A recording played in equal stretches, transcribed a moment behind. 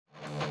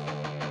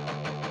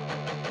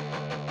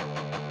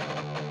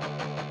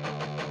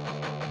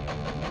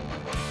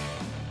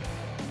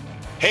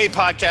Hey,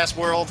 podcast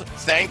world.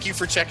 Thank you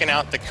for checking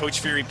out the Coach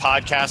Fury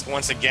podcast.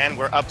 Once again,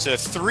 we're up to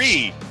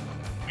 3.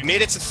 We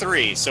made it to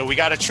 3. So we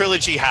got a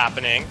trilogy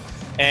happening,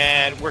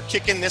 and we're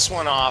kicking this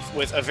one off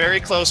with a very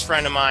close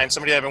friend of mine,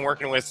 somebody I've been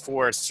working with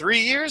for 3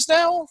 years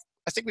now.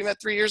 I think we met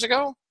 3 years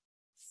ago.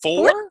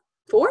 4?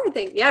 4, I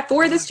think. Yeah,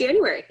 4 this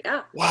January.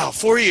 Yeah. Wow,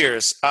 4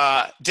 years.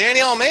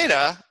 Danny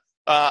Almeida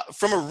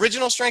from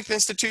Original Strength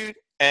Institute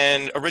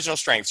and Original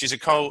Strength. She's a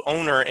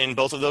co-owner in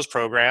both of those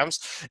programs.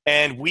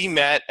 And we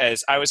met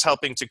as I was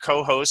helping to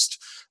co-host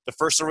the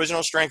first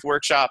Original Strength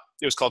workshop.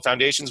 It was called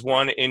Foundations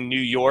 1 in New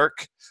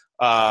York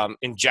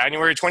in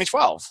January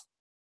 2012.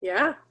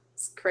 Yeah,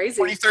 it's crazy.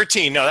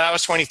 2013. No, that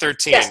was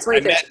 2013. Yes,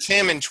 2013. I met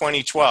Tim in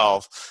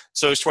 2012.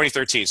 So it was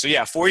 2013. So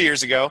yeah, 4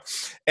 years ago.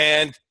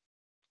 And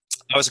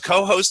I was a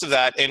co-host of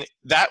that. And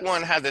that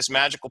one had this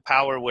magical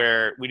power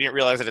where we didn't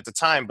realize it at the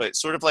time, but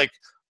sort of like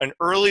an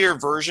earlier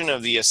version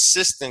of the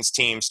assistance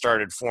team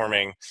started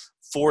forming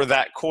for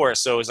that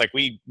course. So it was like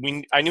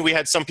I knew we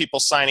had some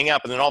people signing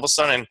up, and then all of a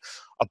sudden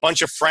a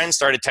bunch of friends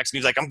started texting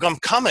me like, I'm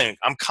coming.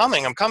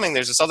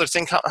 There's this other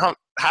thing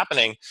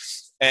happening.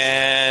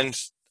 And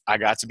I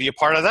got to be a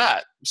part of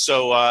that.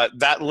 So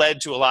that led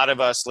to a lot of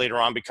us later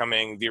on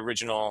becoming the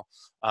original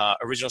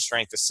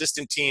Strength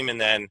assistant team, and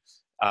then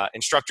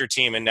instructor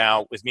team. And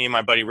now with me and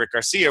my buddy Rick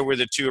Garcia, we're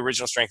the 2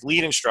 Original Strength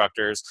lead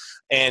instructors.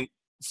 And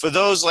for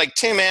those, like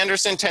Tim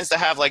Anderson tends to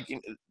have like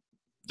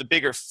the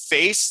bigger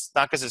face,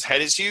 not because his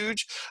head is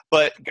huge,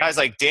 but guys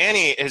like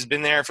Danny has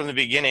been there from the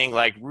beginning,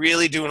 like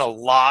really doing a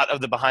lot of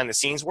the behind the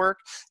scenes work.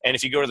 And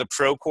if you go to the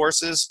pro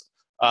courses,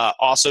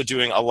 also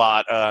doing a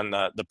lot on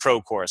the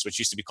pro course, which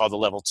used to be called the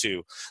level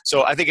 2.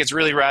 So I think it's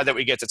really rad that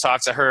we get to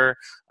talk to her.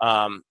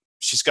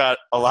 She's got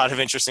a lot of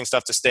interesting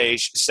stuff to say.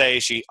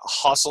 She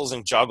hustles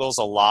and juggles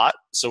a lot.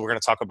 So we're going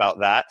to talk about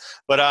that.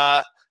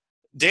 But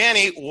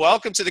Danny,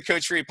 welcome to the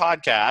Coach Fury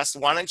podcast.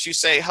 Why don't you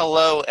say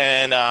hello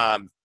and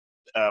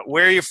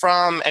where are you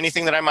from?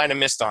 Anything that I might have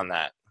missed on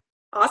that?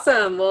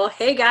 Awesome. Well,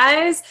 hey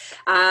guys.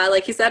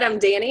 Like you said, I'm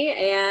Danny,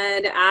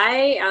 and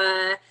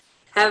I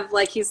have,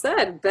 like you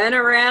said, been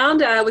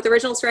around with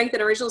Original Strength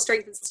and Original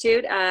Strength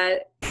Institute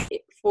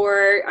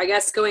for, I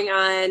guess, going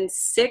on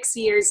 6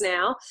 years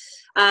now.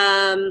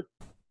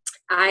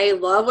 I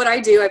love what I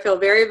do. I feel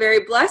very,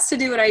 very blessed to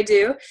do what I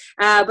do.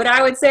 But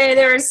I would say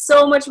there is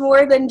so much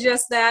more than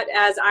just that,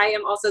 as I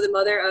am also the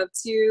mother of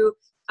 2,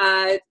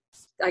 I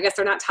guess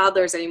they're not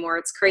toddlers anymore.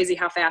 It's crazy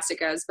how fast it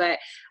goes. But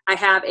I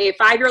have a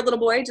 5-year-old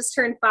little boy, just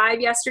turned 5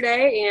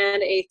 yesterday,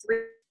 and a 3.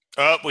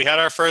 Oh, we had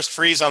our first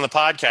freeze on the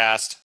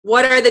podcast.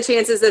 What are the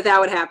chances that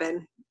would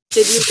happen?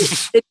 Did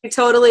you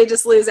totally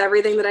just lose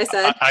everything that I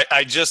said?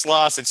 I just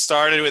lost. It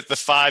started with the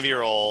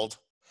 5-year-old,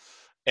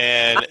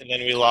 and then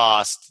we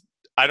lost.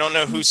 I don't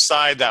know whose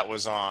side that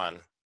was on.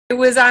 It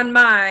was on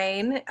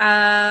mine.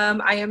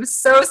 I am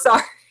so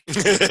sorry.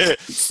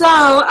 So,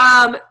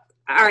 all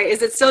right,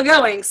 is it still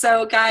going?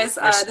 So, guys,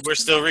 we're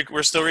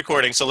still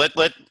recording. So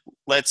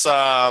let's.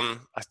 I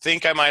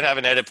think I might have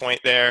an edit point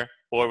there,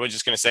 or we're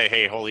just gonna say,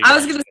 "Hey, holy." I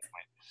was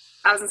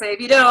gonna say,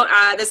 if you don't,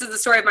 this is the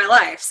story of my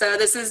life. So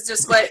this is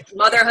just what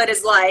motherhood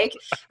is like.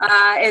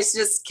 It's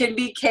just can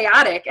be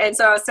chaotic. And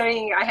so I was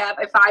saying, I have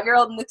a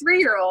 5-year-old and a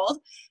 3-year-old.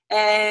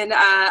 And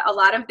a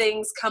lot of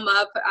things come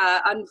up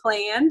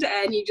unplanned,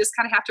 and you just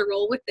kind of have to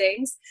roll with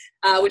things,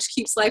 which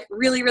keeps life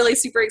really, really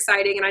super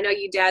exciting. And I know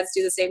you dads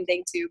do the same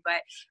thing too,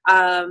 but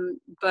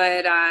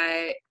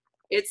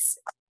it's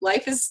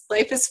life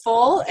is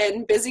full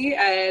and busy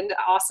and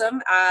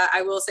awesome.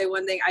 I will say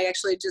one thing. I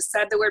actually just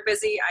said the word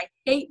busy. I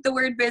hate the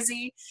word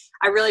busy.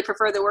 I really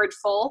prefer the word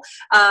full.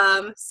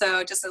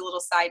 So just a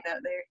little side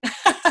note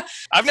there.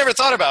 I've never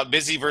thought about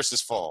busy versus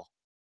full.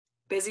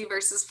 Busy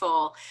versus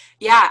full.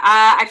 Yeah.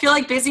 I feel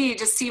like busy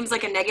just seems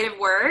like a negative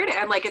word,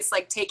 and like it's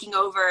like taking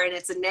over, and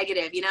it's a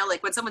negative,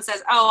 like when someone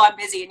says, "Oh, I'm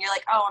busy," and you're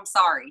like, "Oh, I'm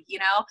sorry,"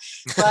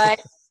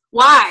 but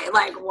why?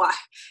 Like, why?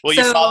 Well,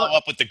 you follow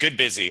up with the good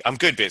busy. I'm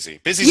good busy.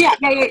 Busy's yeah,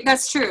 good. yeah,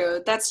 that's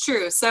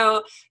true.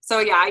 So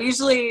yeah,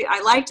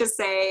 I like to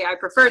say, I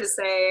prefer to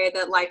say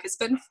that life has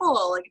been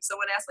full. Like if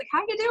someone asks, like,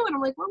 "How you doing?" I'm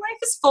like, "Well, life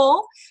is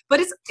full," but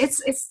it's,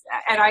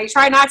 and I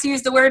try not to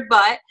use the word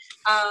 "but."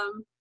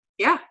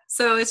 Yeah,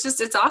 so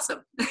it's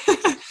awesome.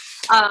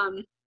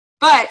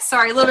 But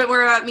sorry, a little bit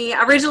more about me.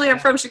 Originally, I'm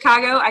from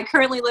Chicago. I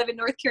currently live in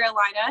North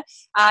Carolina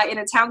in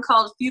a town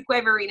called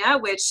Fuquay-Varina,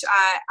 which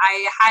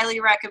I highly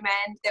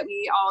recommend that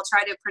we all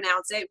try to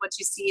pronounce it. Once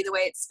you see the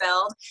way it's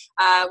spelled,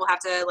 we'll have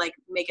to like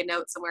make a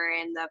note somewhere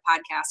in the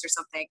podcast or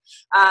something.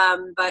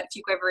 But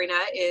Fuquay-Varina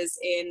is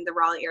in the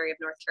Raleigh area of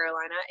North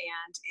Carolina,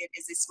 and it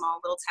is a small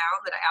little town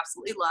that I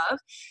absolutely love.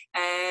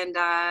 And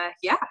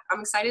yeah, I'm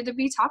excited to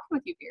be talking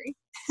with you, Barry.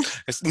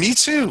 Me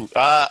too.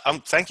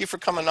 Thank you for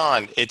coming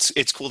on.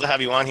 It's cool to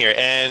have you on here.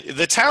 And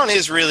the town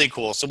is really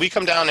cool. So we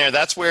come down there.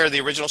 That's where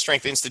the Original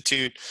Strength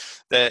Institute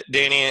that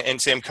Danny and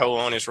Tim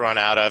co-own is run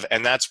out of.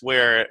 And that's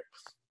where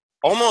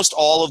almost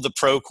all of the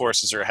pro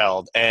courses are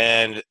held.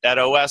 And at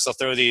OS, they'll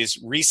throw these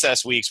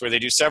recess weeks where they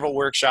do several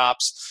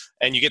workshops,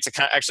 and you get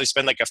to actually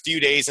spend like a few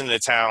days in the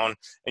town,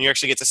 and you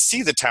actually get to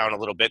see the town a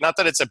little bit. Not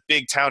that it's a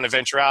big town to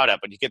venture out at,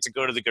 but you get to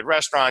go to the good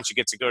restaurants, you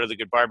get to go to the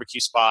good barbecue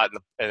spot,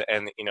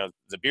 and you know,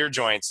 the beer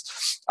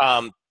joints.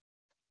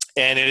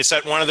 And it is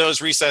at one of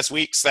those recess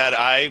weeks that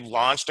I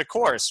launched a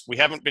course. We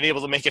haven't been able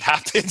to make it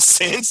happen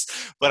since,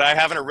 but I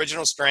have an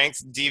original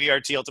strength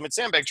DVRT Ultimate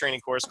Sandbag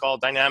training course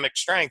called Dynamic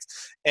Strength.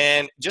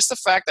 And just the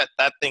fact that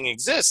that thing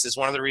exists is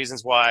one of the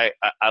reasons why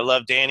I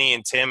love Danny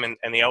and Tim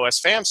and the OS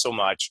fam so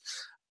much.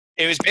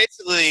 It was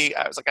basically,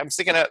 I was like, I'm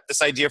thinking of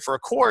this idea for a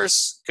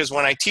course, because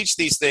when I teach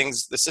these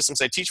things, the systems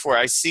I teach for,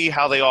 I see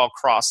how they all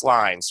cross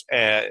lines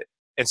and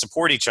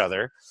support each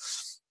other.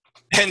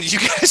 And you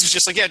guys are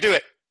just like, yeah, do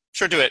it.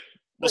 Sure, do it.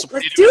 Let's do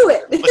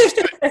it. Let's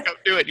do it. Go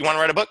do it. You want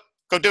to write a book?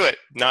 Go do it.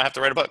 Now I have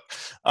to write a book.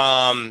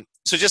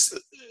 So just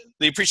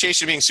the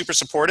appreciation of being super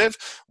supportive,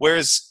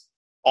 whereas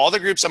all the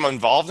groups I'm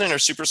involved in are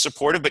super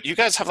supportive, but you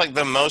guys have like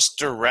the most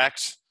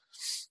direct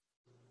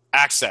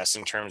access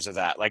in terms of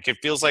that. Like, it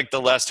feels like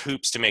the less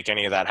hoops to make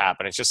any of that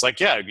happen. It's just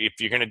like, yeah, if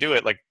you're going to do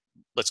it, like,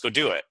 let's go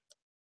do it.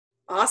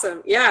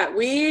 Awesome. Yeah.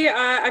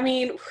 I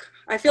mean,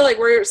 I feel like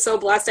we're so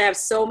blessed to have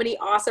so many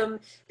awesome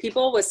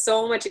people with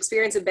so much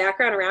experience and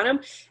background around them.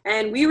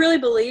 And we really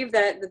believe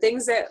that the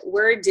things that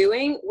we're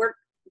doing,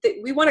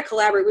 we want to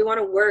collaborate. We want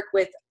to work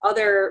with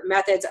other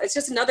methods. It's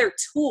just another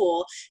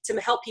tool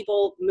to help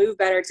people move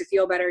better, to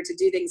feel better, to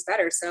do things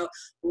better. So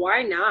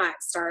why not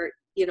start,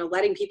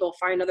 letting people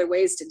find other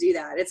ways to do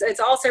that? It's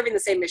all serving the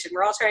same mission.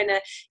 We're all trying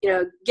to,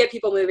 get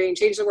people moving,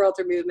 change the world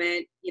through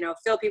movement,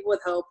 fill people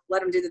with hope,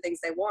 let them do the things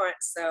they want.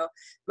 So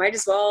might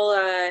as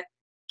well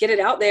get it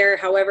out there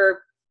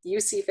however you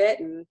see fit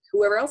and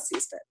whoever else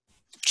sees fit.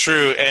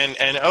 True.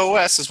 And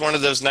OS is one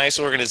of those nice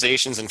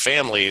organizations and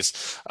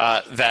families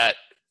that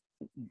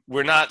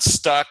we're not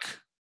stuck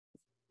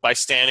by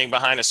standing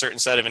behind a certain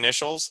set of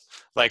initials.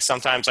 Like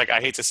sometimes, like,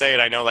 I hate to say it,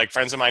 I know like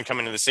friends of mine come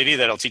into the city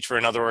that'll teach for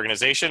another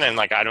organization, and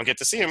like I don't get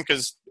to see them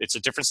because it's a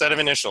different set of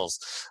initials.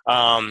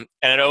 And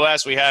at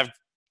OS we have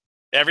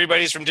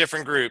everybody's from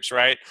different groups,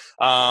 right?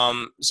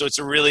 So it's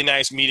a really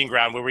nice meeting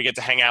ground where we get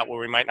to hang out where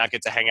we might not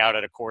get to hang out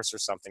at a course or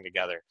something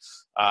together.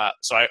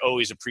 So I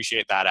always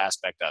appreciate that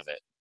aspect of it.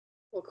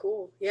 Well,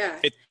 cool. Yeah.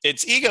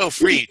 It's ego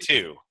free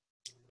too.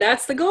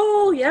 That's the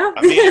goal. Yeah.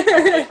 I mean,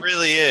 it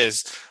really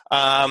is.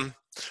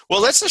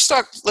 Well, let's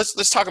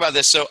talk about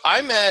this. So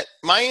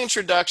my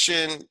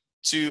introduction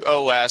to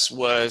OS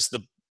was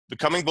the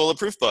Becoming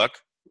Bulletproof book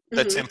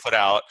that Tim put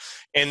out.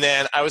 And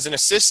then I was an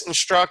assistant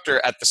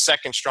instructor at the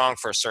Second Strong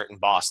First Cert in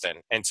Boston.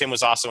 And Tim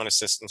was also an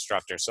assistant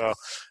instructor.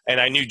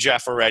 And I knew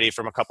Jeff already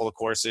from a couple of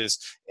courses.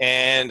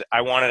 And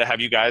I wanted to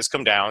have you guys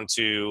come down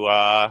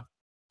to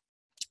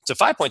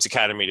 5 Points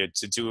Academy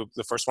to do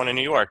the first one in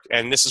New York.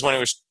 And this is when it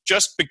was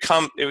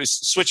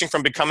switching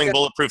from Becoming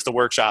Bulletproof, the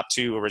workshop,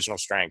 to Original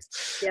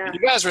Strength. Yeah. You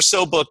guys were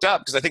so booked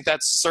up because I think that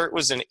cert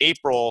was in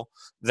April,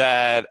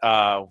 that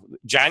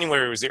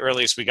January was the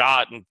earliest we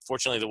got. And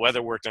fortunately the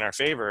weather worked in our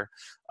favor.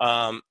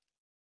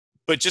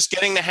 But just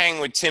getting to hang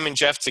with Tim and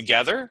Jeff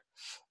together,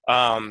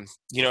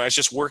 as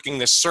just working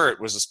this cert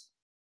was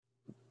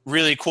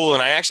really cool.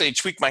 And I actually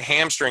tweaked my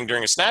hamstring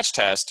during a snatch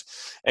test,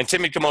 and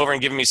Tim had come over and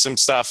given me some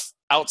stuff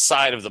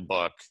outside of the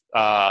book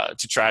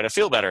to try to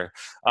feel better,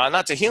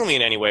 not to heal me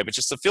in any way, but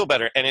just to feel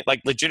better. And it like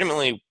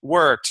legitimately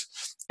worked.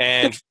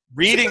 And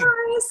reading,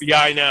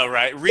 yeah, I know,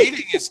 right?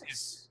 Reading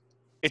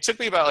it took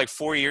me about like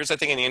 4 years, I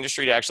think, in the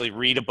industry to actually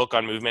read a book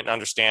on movement and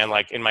understand,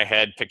 like in my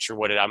head, picture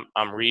what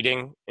I'm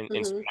reading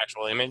in some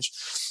actual image.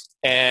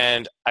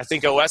 And I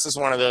think OS is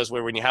one of those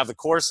where when you have the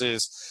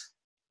courses,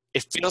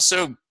 it feels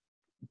so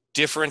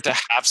different to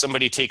have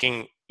somebody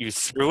taking you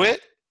through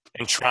it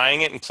and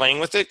trying it and playing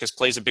with it, because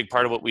play is a big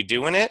part of what we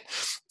do in it.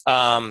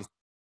 But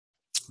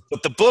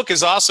the book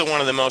is also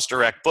one of the most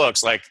direct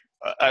books. Like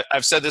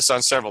I've said this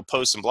on several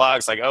posts and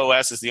blogs, like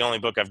OS is the only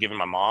book I've given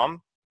my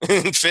mom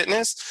in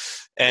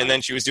fitness. And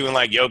then she was doing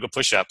like yoga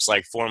push-ups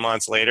like 4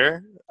 months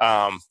later,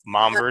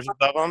 mom versions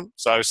of them.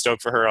 So I was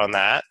stoked for her on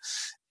that.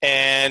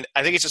 And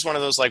I think it's just one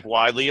of those like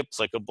widely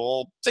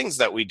applicable things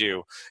that we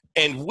do.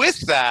 And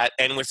with that,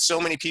 and with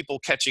so many people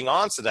catching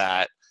on to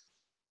that,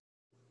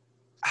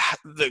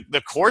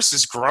 the course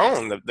has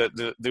grown.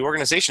 The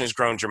organization has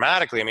grown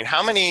dramatically. I mean,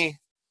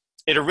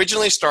 it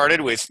originally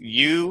started with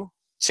you,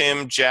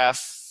 Tim,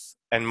 Jeff,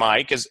 and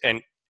Mike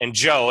and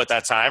Joe at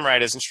that time,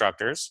 right, as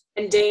instructors.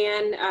 And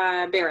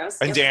Dan Barrows.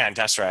 And Dan,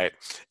 that's right.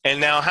 And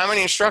now how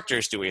many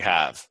instructors do we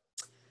have?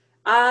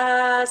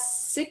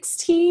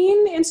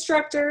 16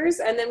 instructors,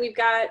 and then we've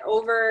got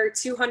over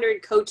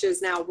 200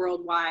 coaches now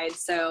worldwide,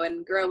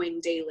 and growing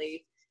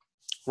daily.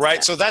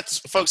 Right. So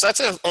that's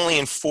only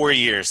in 4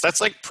 years.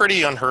 That's like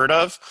pretty unheard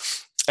of.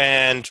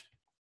 And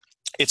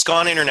it's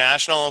gone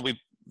international. We've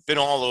been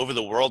all over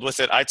the world with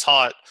it. I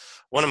taught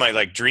one of my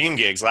like dream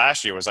gigs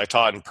last year I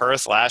taught in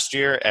Perth last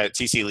year at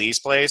TC Lee's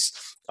place,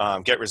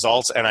 Get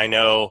Results. And I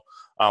know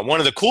one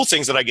of the cool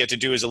things that I get to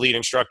do as a lead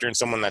instructor and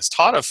someone that's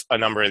taught a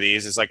number of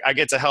these is like I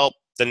get to help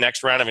the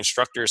next round of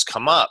instructors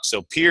come up.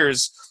 So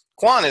Piers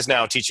Kwan is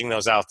now teaching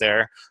those out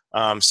there,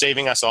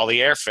 saving us all the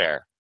airfare.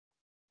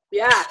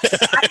 Yeah.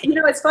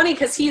 It's funny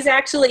because he's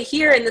actually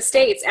here in the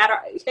States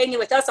hanging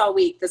with us all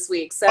week this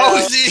week. So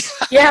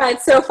yeah,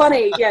 it's so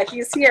funny. Yeah,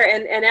 he's here.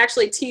 And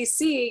actually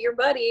TC, your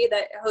buddy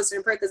that hosted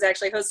in Perth, is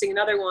actually hosting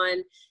another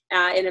one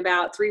in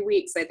about 3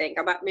 weeks, I think,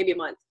 about maybe a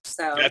month.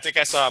 So yeah, I think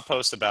I saw a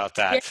post about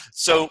that. Yeah.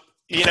 So,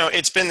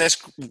 it's been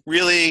this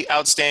really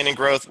outstanding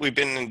growth. We've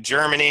been in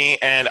Germany,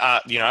 and,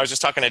 I was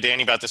just talking to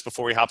Danny about this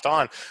before we hopped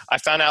on. I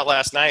found out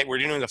last night we're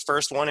doing the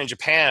first one in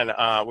Japan.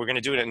 We're going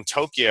to do it in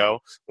Tokyo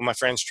with my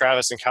friends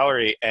Travis and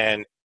Kaori,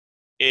 and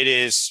it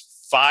is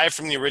 5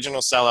 from the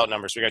original sellout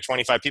numbers. We got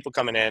 25 people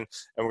coming in, and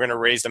we're going to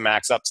raise the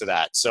max up to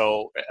that.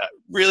 So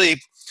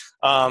really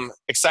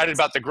excited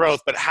about the growth.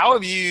 But how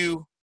have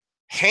you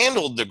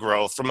handled the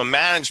growth from a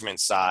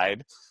management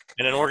side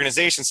and an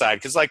organization side?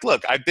 Because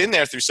look, I've been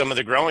there through some of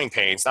the growing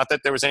pains. Not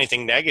that there was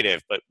anything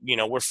negative, but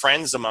we're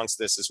friends amongst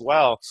this as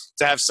well.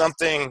 To have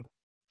something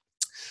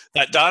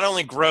that not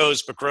only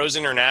grows, but grows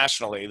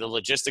internationally, the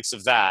logistics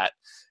of that.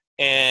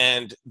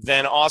 And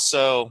then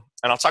also,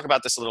 and I'll talk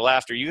about this a little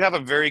after, you have a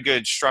very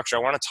good structure. I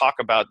want to talk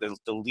about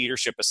the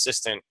leadership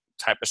assistant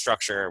type of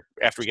structure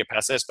after we get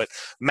past this, but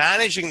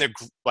managing the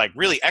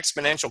really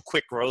exponential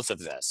quick growth of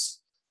this.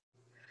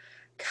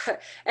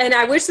 And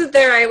I wish that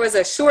there was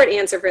a short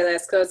answer for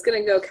this because it's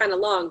going to go kind of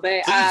long,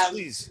 but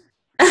please.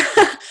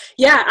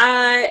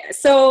 Yeah.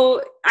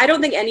 So I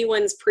don't think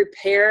anyone's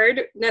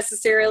prepared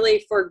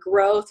necessarily for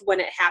growth when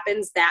it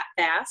happens that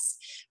fast.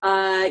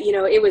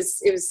 It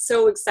was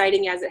so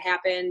exciting as it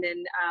happened,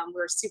 and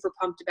we're super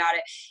pumped about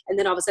it. And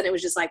then all of a sudden it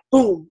was just like,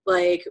 boom,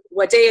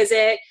 what day is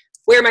it?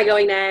 Where am I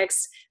going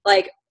next?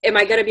 Am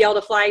I going to be able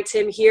to fly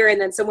Tim here and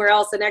then somewhere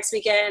else the next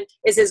weekend?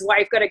 Is his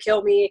wife going to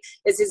kill me?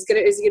 Is he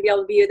going to be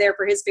able to be there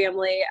for his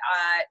family?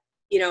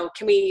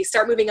 Can we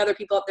start moving other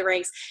people up the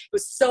ranks? It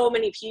was so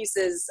many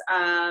pieces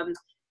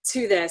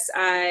to this.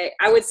 I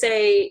would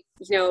say,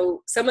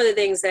 some of the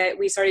things that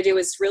we started to do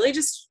was really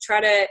just try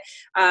to,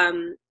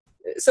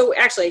 so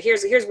actually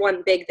here's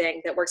one big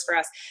thing that works for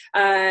us.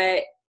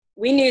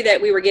 We knew that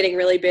we were getting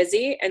really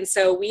busy. And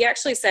so we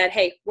actually said,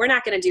 hey, we're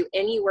not going to do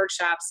any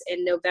workshops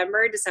in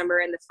November, December,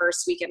 and the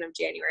first weekend of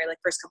January,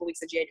 first couple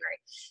weeks of January.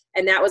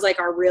 And that was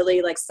our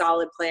really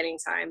solid planning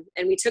time.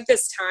 And we took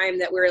this time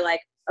that we were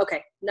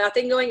okay,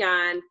 nothing going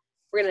on.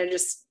 We're going to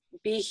just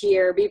be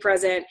here, be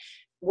present,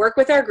 work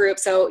with our group.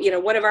 So,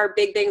 one of our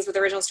big things with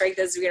Original Strength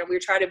is, we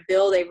try to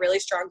build a really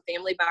strong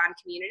family bond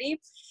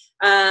community.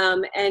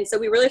 And so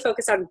we really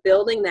focus on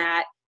building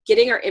that,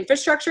 getting our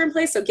infrastructure in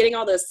place. So getting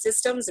all those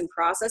systems and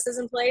processes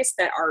in place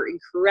that are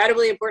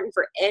incredibly important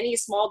for any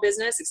small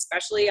business,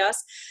 especially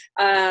us.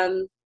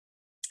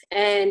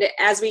 And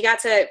as we got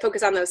to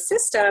focus on those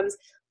systems,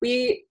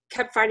 we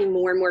kept finding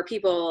more and more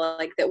people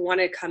that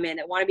want to come in,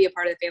 that want to be a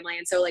part of the family.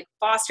 And so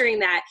fostering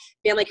that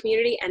family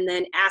community and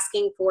then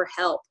asking for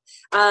help.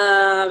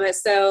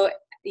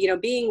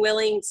 Being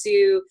willing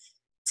to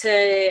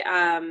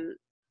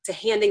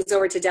hand things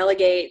over, to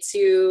delegate,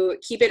 to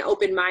keep an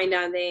open mind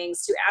on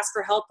things, to ask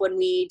for help when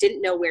we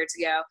didn't know where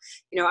to go.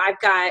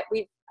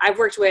 I've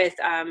worked with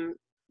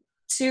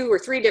 2 or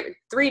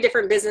 3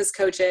 different business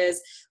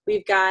coaches.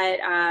 We've got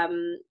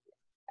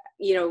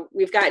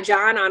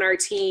John on our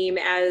team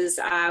as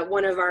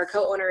one of our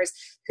co-owners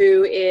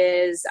who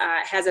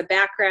has a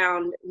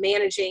background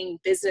managing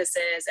businesses,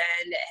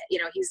 and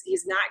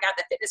he's not got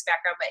the fitness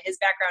background, but his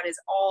background is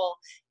all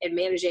in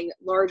managing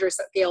larger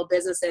scale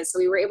businesses. So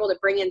we were able to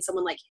bring in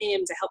someone like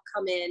him to help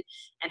come in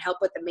and help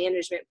with the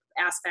management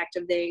aspect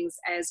of things,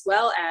 as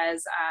well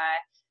as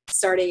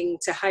starting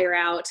to hire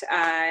out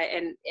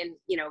and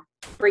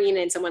bringing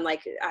in someone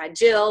like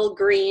Jill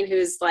Green,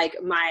 who's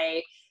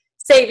my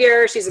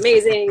savior. She's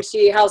amazing.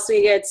 She helps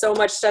me get so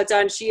much stuff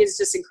done. She is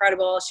just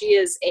incredible. She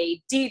is a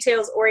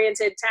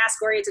details-oriented,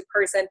 task-oriented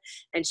person,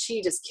 and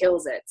she just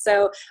kills it.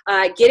 So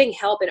getting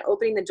help and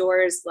opening the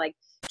doors,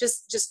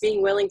 just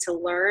being willing to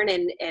learn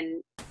and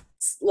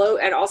slow,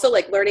 and also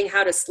learning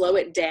how to slow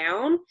it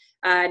down,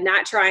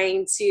 not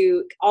trying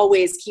to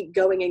always keep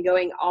going and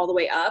going all the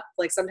way up.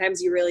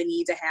 Sometimes you really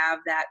need to have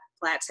that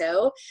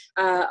plateau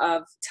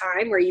of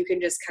time where you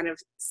can just kind of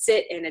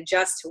sit and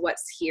adjust to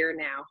what's here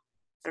now.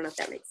 I don't know if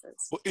that makes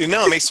sense.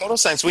 No, it makes total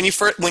sense. When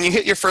you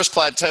hit your first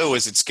plateau,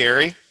 was it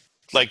scary?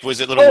 Was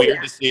it a little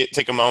weird to see it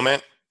take a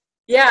moment?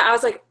 Yeah, I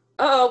was like,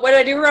 oh, what did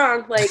I do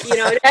wrong?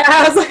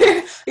 I was like,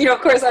 of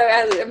course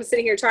I'm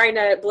sitting here trying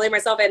to blame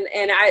myself. And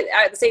I,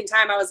 at the same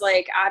time, I was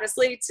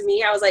honestly, to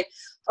me, I was like,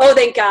 oh,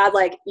 thank God.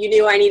 You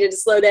knew I needed to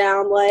slow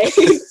down. I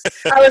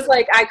was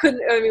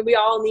we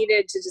all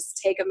needed to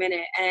just take a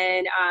minute.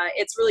 And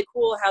it's really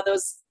cool how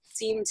those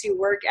seem to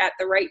work at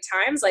the right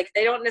times.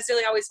 They don't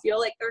necessarily always feel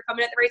like they're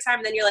coming at the right time.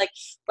 And then you're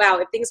wow,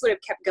 if things would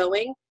have kept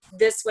going,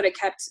 this would have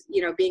kept,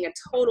 being a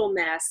total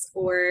mess.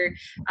 Or,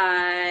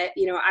 I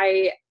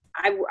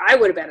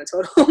would have been a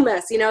total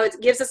mess.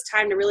 It gives us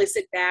time to really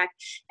sit back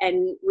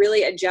and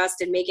really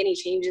adjust and make any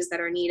changes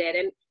that are needed.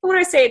 And when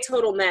I say a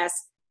total mess,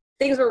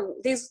 things were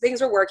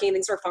working,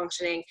 things were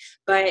functioning,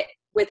 but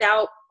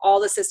without all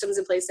the systems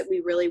in place that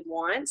we really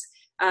want,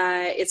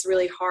 it's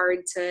really hard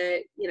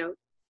to,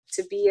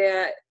 to be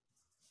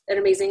an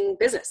amazing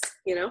business,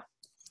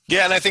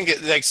 Yeah, and I think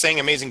like saying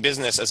amazing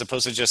business as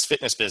opposed to just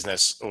fitness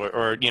business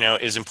or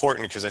is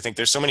important, because I think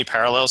there's so many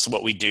parallels to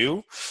what we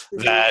do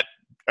that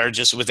are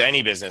just with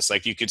any business.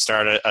 Like you could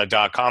start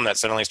a .com that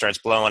suddenly starts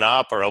blowing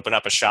up, or open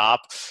up a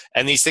shop,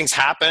 and these things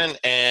happen.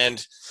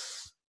 And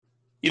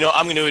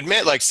I'm going to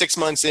admit, like 6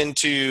 months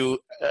into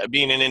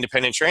being an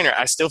independent trainer,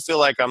 I still feel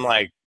like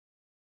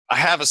I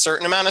have a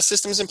certain amount of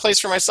systems in place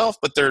for myself,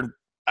 but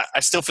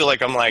I still feel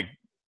like I'm like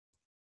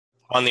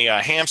on the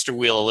hamster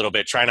wheel a little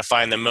bit, trying to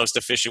find the most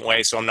efficient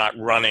way so I'm not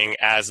running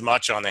as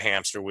much on the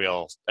hamster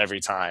wheel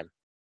every time.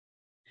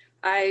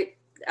 I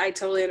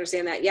totally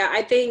understand that. Yeah,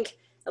 I think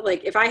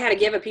like if I had to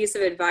give a piece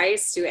of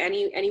advice to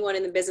anyone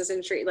in the business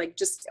industry, like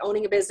just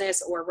owning a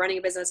business or running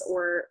a business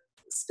or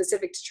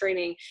specific to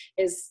training,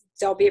 is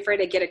don't be afraid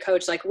to get a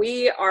coach. Like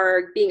we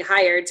are being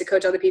hired to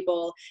coach other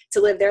people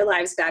to live their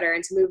lives better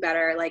and to move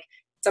better. Like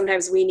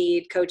sometimes we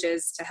need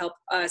coaches to help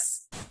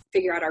us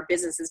figure out our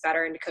businesses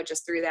better and to coach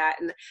us through that.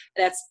 And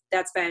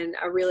that's been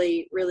a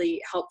really, really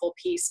helpful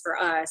piece for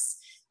us,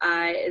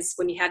 is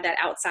when you have that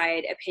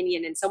outside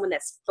opinion and someone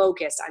that's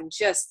focused on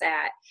just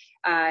that.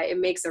 It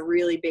makes a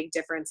really big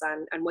difference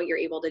on what you're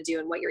able to do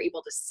and what you're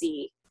able to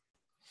see.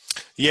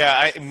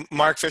 Yeah,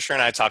 Mark Fisher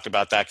and I talked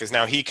about that, because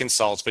now he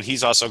consults, but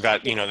he's also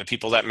got, the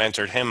people that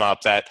mentored him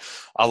up, that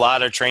a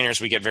lot of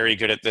trainers, we get very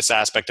good at this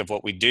aspect of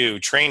what we do,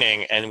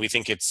 training, and we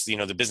think it's,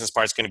 the business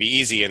part's going to be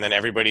easy. And then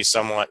everybody's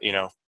somewhat,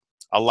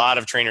 a lot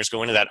of trainers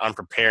go into that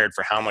unprepared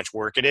for how much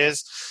work it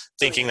is,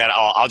 thinking that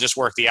I'll just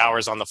work the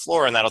hours on the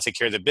floor and that'll take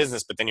care of the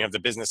business. But then you have the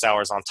business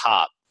hours on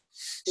top.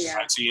 Yeah.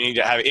 Right? So you need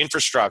to have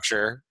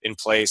infrastructure in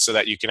place so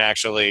that you can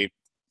actually,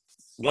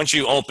 once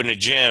you open a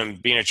gym,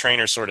 being a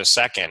trainer sort of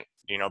second,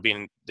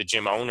 being the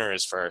gym owner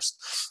is first.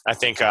 I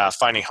think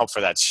finding help for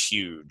that's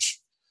huge.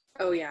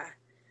 Oh yeah.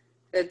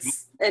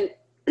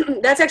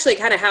 That's actually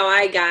kind of how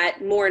I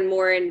got more and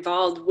more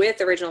involved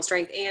with Original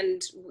Strength,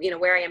 and,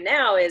 where I am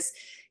now is,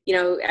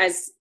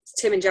 as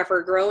Tim and Jeff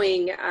were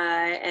growing,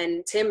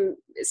 and Tim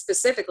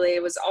specifically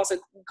was also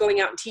going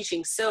out and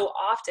teaching so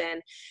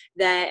often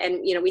that,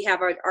 and, we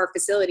have our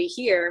facility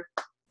here.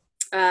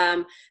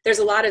 There's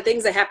a lot of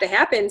things that have to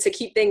happen to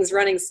keep things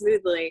running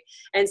smoothly.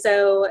 And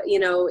so,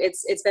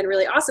 it's been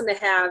really awesome to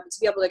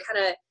be able to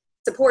kind of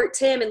support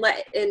Tim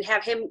and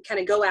have him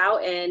kind of go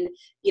out and,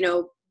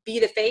 be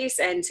the face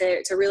and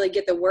to really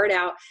get the word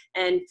out,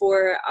 and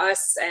for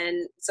us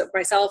and so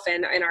myself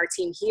and our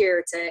team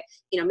here to,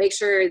 make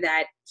sure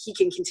that he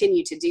can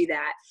continue to do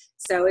that.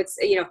 So it's,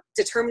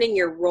 determining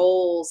your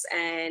roles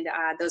and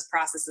those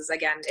processes,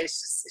 again,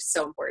 it's just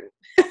so important.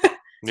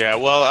 Yeah,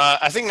 well,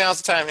 I think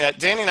now's the time.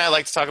 Danny and I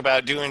like to talk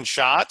about doing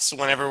shots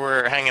whenever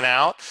we're hanging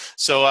out.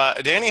 So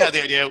Danny had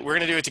the idea. We're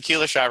going to do a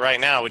tequila shot right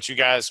now, which you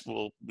guys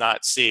will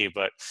not see,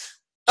 but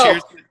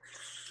cheers.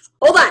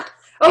 Hold on.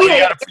 Oh,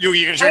 yeah. You're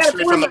going to drink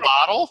straight from the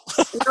bottle?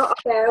 No,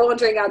 okay, I won't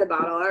drink out of the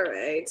bottle. All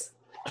right.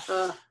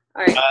 All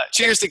right.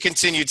 Cheers to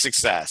continued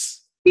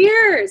success.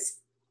 Cheers.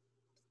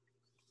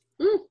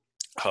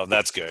 Oh,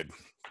 that's good.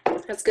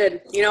 That's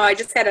good. I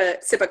just had a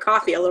sip of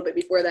coffee a little bit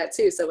before that,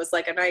 too, so it was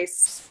like a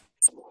nice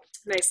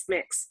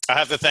mix. I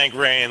have to thank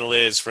Ray and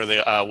Liz for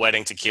the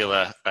wedding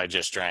tequila I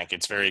just drank.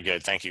 It's very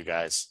good. Thank you,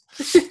 guys.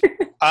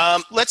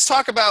 Let's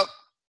talk about,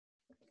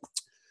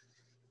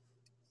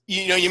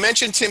 you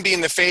mentioned Tim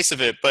being the face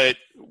of it, but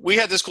we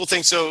had this cool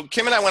thing. So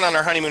Kim and I went on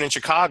our honeymoon in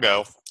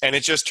Chicago, and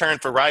it just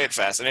turned for Riot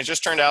Fest. And it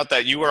just turned out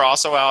that you were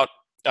also out.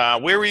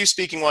 Where were you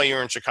speaking while you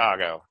were in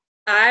Chicago?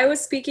 I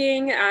was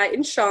speaking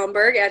in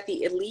Schaumburg at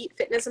the Elite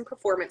Fitness and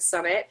Performance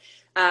Summit,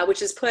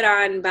 which is put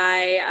on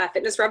by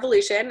Fitness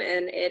Revolution,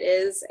 and it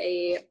is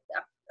a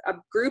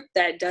group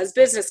that does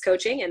business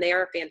coaching, and they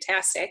are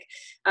fantastic.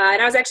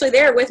 And I was actually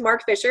there with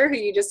Mark Fisher, who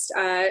you just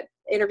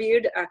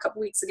interviewed a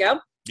couple weeks ago.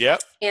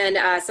 Yep.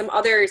 And some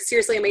other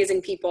seriously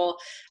amazing people.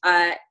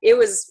 It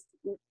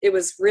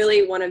was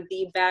really one of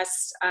the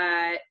best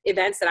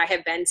events that I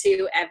have been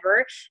to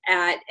ever,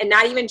 and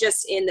not even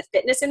just in the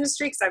fitness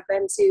industry, because I've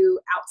been to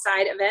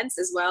outside events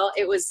as well.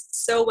 It was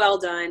so well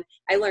done.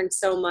 I learned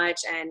so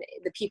much, and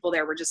the people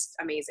there were just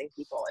amazing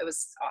people. It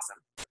was awesome.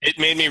 It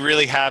made me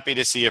really happy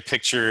to see a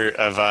picture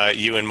of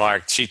you and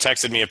Mark. She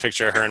texted me a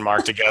picture of her and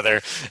Mark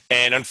together,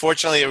 and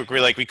unfortunately,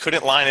 we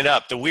couldn't line it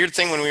up. The weird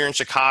thing when we were in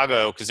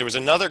Chicago, because there was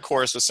another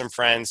course with some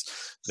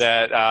friends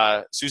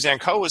that Suzanne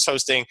Coe was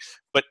hosting,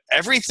 but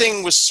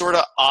everything was sort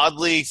of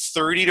oddly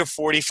 30 to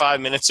 45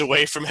 minutes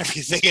away from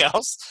everything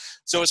else.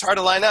 So it was hard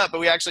to line up, but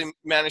we actually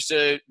managed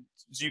to,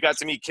 you got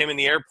to meet Kim in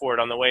the airport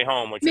on the way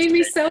home. Which made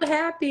me so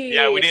happy.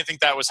 Yeah, we didn't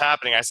think that was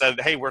happening. I said,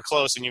 hey, we're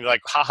close. And you were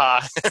like,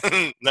 haha.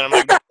 And then I'm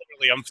like,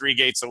 literally, I'm 3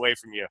 gates away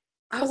from you.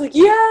 I was like,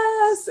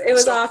 yes, it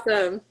was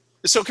awesome.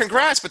 So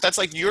congrats, but that's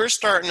like you're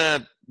starting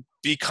to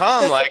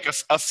become like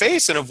a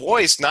face and a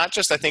voice, not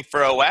just I think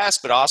for OS,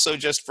 but also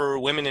just for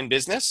women in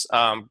business.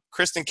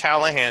 Kristen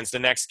Callahan's the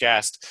next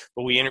guest,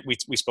 but we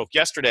spoke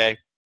yesterday,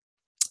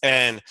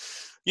 and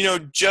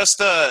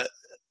just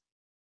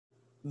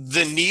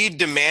the need,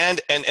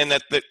 demand, and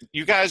that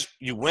you guys,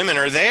 you women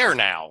are there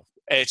now.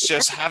 It's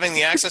just having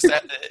the access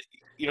to,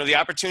 the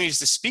opportunities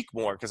to speak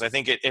more. Cause I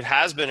think it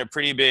has been a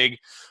pretty big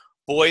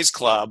boys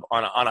club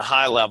on a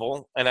high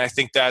level. And I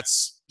think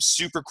that's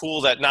super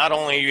cool that not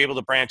only are you able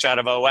to branch out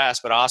of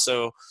OS, but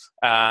also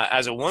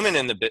as a woman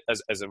in the,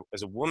 as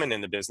a woman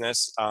in the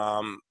business,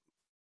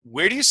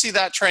 where do you see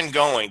that trend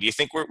going? Do you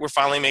think we're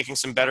finally making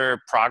some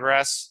better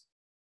progress?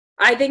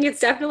 I think it's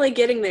definitely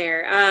getting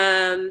there.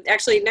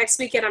 Actually, next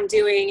weekend I'm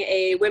doing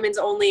a women's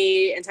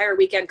only entire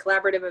weekend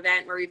collaborative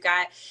event where we've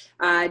got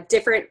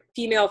different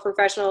female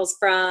professionals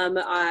from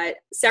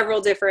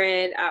several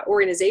different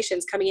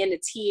organizations coming in to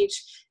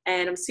teach,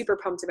 and I'm super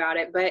pumped about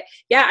it. But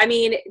yeah, I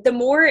mean, the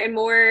more and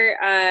more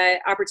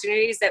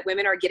opportunities that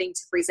women are getting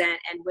to present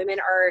and women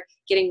are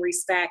getting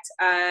respect,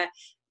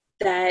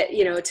 that,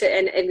 to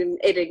an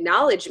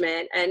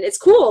acknowledgement, and it's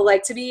cool,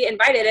 like, to be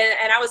invited.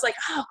 And I was like,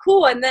 oh,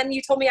 cool. And then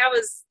you told me I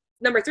was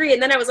number 3.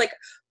 And then I was like,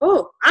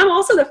 oh, I'm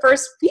also the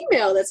first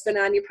female that's been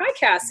on your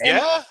podcast. And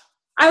Yeah.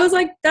 I was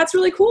like, that's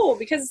really cool,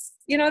 because,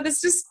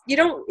 this just, you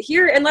don't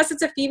hear, unless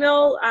it's a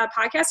female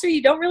podcaster,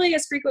 you don't really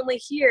as frequently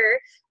hear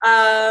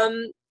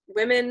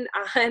women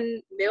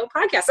on male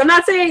podcasts. I'm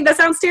not saying that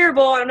sounds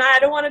terrible. I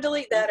don't want to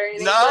delete that or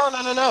anything.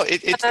 No.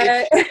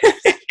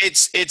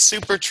 It's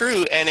super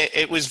true. And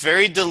it was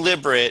very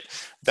deliberate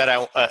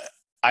that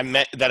I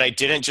meant that I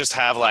didn't just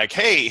have like,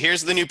 hey,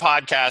 here's the new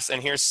podcast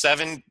and here's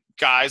 7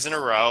 guys in a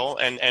row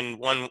and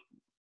one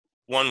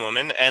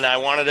woman, and I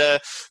wanted to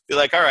be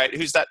like, all right,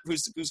 who's going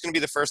to be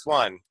the first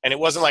one? And it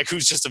wasn't like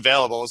who's just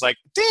available. It was like,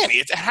 Danny,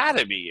 it had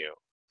to be you.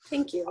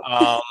 Thank you.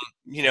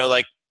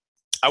 Like,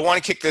 I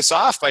want to kick this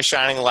off by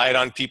shining a light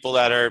on people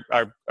that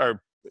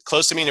are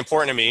close to me and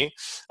important to me,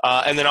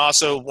 and then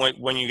also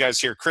when you guys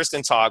hear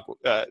Kristen talk,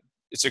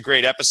 it's a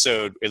great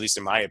episode, at least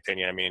in my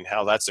opinion. I mean,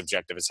 hell, that's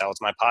subjective as hell.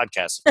 It's my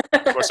podcast.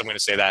 Of course I'm going to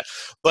say that.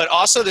 But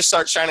also to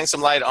start shining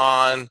some light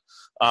on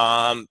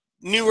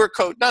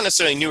not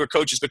necessarily newer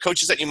coaches, but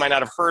coaches that you might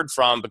not have heard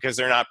from because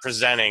they're not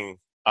presenting,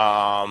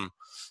 at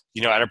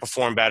a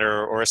Perform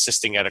Better or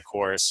assisting at a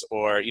course,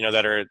 or,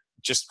 that are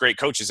just great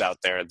coaches out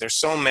there. There's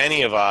so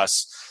many of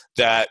us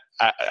that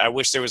I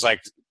wish there was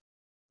like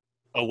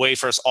a way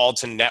for us all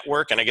to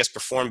network. And I guess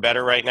Perform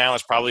Better right now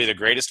is probably the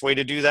greatest way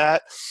to do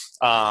that.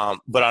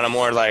 But on a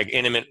more like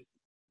intimate,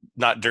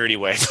 not dirty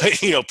way,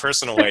 but,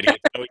 personal way to get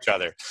to know each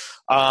other.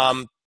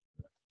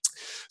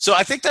 So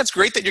I think that's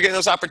great that you're getting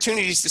those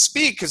opportunities to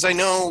speak, because I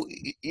know,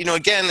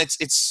 again,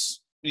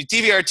 it's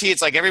DVRT.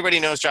 It's like everybody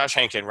knows Josh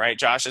Henkin, right?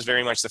 Josh is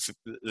very much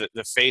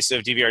the face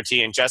of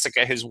DVRT, and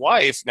Jessica, his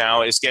wife,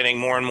 now is getting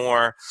more and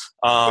more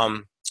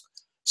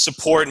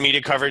support,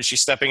 media coverage.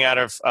 She's stepping out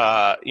of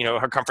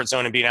her comfort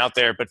zone and being out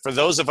there. But for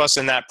those of us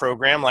in that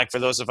program, like for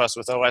those of us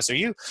with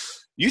OSU,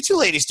 you two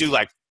ladies do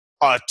like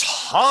a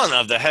ton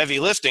of the heavy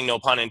lifting, no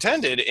pun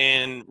intended,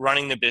 in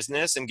running the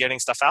business and getting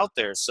stuff out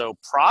there. So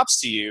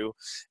props to you.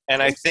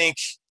 And I think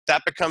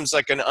that becomes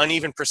like an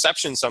uneven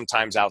perception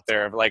sometimes out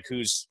there of like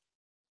who's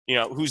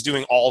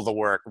doing all the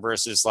work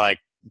versus like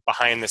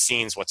behind the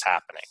scenes what's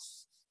happening.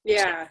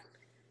 Yeah.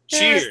 So,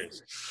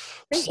 cheers.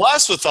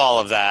 Plus, with all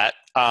of that,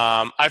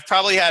 I've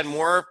probably had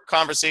more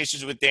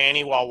conversations with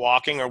Danny while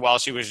walking or while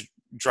she was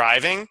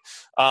driving,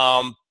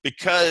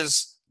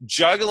 because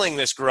juggling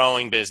this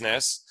growing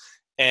business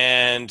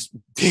and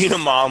being a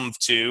mom of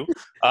 2,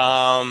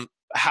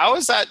 how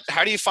is that?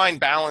 How do you find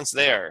balance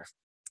there?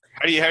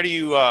 How do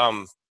you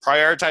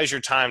prioritize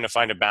your time to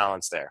find a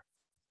balance there?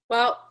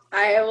 Well,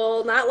 I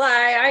will not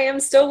lie. I am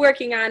still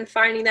working on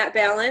finding that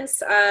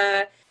balance.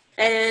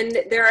 And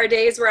there are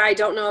days where I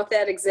don't know if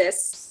that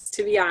exists,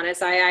 to be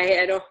honest.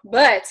 I don't,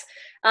 but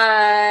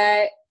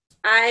I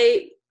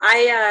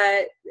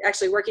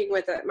actually working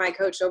with my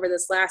coach over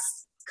this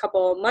last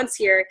couple months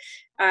here,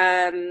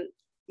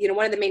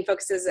 one of the main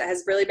focuses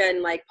has really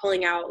been like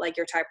pulling out like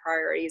your top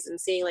priorities and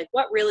seeing like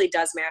what really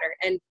does matter.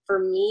 And for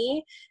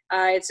me,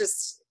 it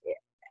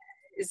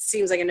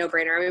seems like a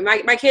no-brainer. I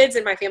mean, my kids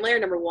and my family are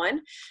number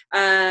 1.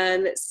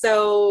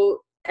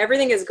 So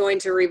everything is going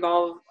to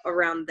revolve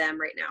around them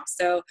right now.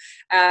 So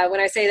when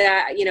I say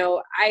that,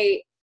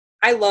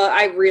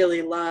 I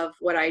really love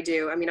what I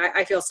do. I mean,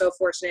 I feel so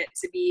fortunate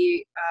to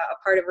be a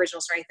part of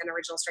Original Strength and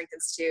Original Strength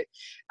Institute.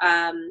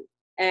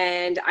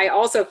 And I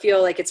also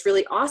feel like it's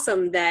really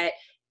awesome that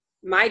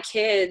my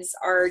kids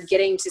are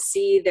getting to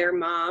see their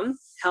mom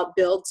help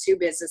build 2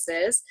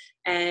 businesses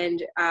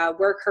and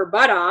work her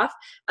butt off.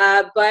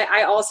 But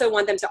I also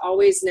want them to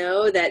always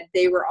know that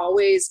they were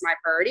always my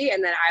priority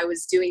and that I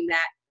was doing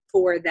that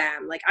for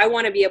them. Like, I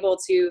want to be able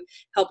to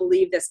help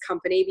leave this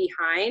company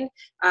behind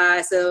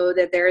so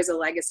that there is a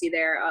legacy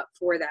there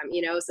for them,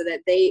 so that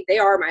they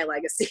are my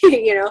legacy,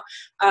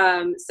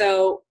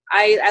 So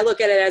I look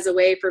at it as a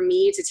way for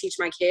me to teach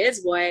my kids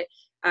what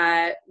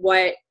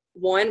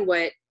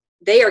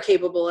they are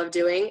capable of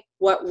doing,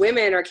 what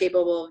women are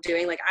capable of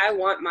doing. Like, I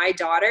want my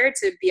daughter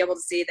to be able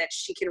to see that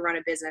she can run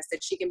a business,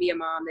 that she can be a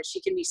mom, that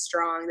she can be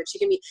strong, that she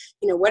can be,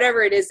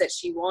 whatever it is that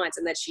she wants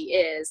and that she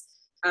is.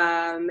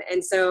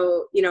 And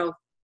so,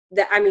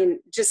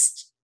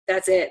 just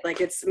that's it.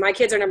 Like my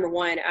kids are number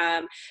one.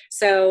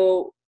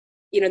 So,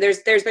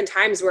 there's been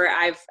times where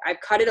I've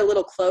cut it a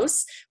little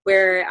close,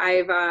 where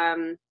I've,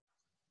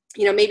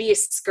 maybe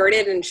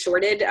skirted and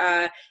shorted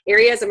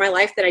areas of my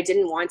life that I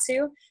didn't want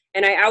to.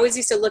 And I always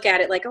used to look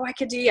at it like, oh, I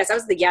could do yes. I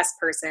was the yes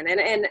person.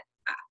 And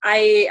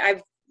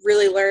I've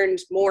really learned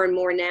more and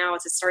more now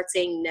to start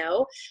saying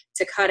no,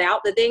 to cut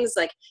out the things,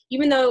 like,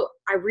 even though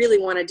I really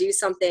want to do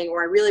something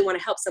or I really want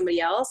to help somebody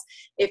else,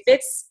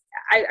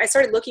 I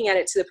started looking at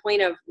it to the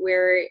point of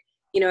where,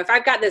 if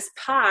I've got this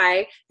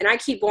pie and I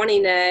keep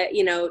wanting to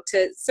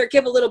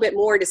give a little bit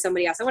more to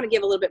somebody else, I want to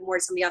give a little bit more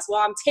to somebody else.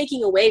 Well, I'm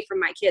taking away from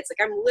my kids.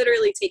 Like, I'm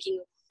literally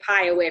taking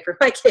pie away from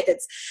my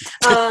kids.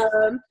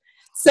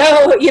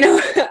 So,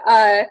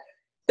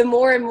 the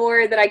more and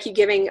more that I keep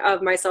giving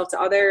of myself to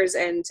others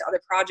and to other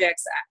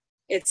projects,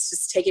 it's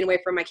just taken away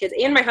from my kids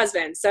and my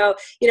husband. So,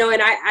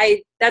 and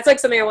I that's like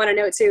something I want to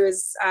note too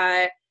is,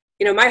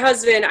 my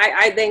husband,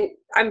 I think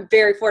I'm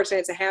very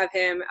fortunate to have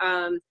him,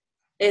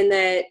 in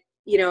that,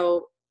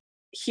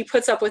 he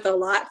puts up with a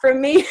lot from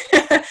me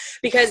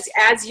because,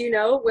 as you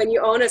know, when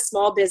you own a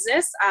small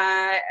business,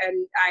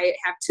 and I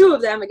have two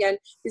of them, again,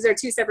 these are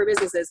two separate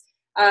businesses,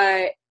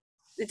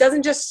 it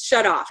doesn't just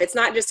shut off. It's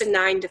not just a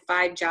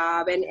 9-to-5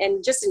 job,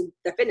 and just in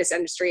the fitness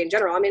industry in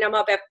general. I mean, I'm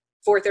up at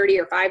 4:30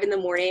 or 5 in the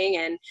morning,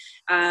 and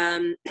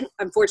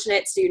I'm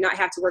fortunate to not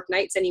have to work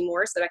nights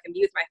anymore so that I can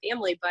be with my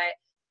family. But,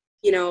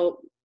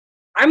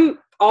 I'm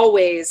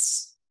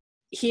always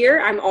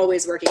here. I'm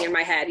always working in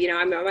my head.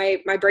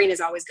 My brain is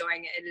always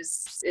going. It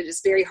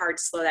is very hard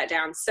to slow that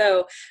down.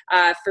 So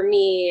for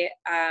me,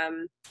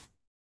 I'm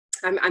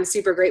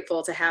super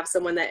grateful to have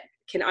someone that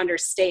can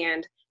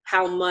understand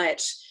how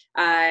much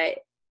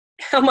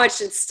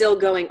it's still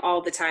going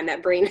all the time.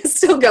 That brain is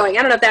still going.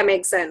 I don't know if that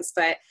makes sense,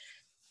 but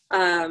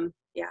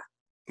yeah.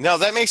 No,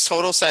 that makes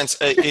total sense.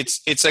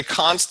 It's a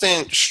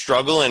constant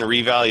struggle and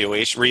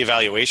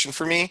reevaluation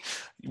for me.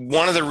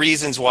 One of the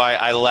reasons why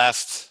I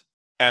left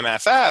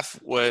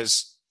MFF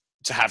was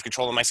to have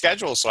control of my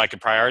schedule so I could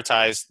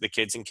prioritize the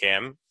kids and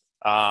Kim.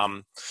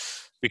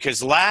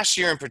 Because last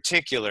year in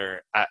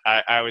particular,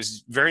 I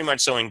was very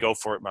much so in go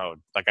for it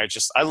mode. Like,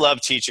 I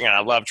love teaching and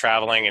I love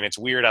traveling, and it's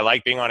weird. I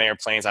like being on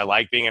airplanes. I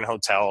like being in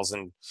hotels,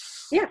 and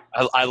yeah,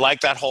 I like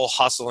that whole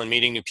hustle and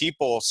meeting new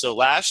people. So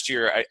last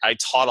year I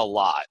taught a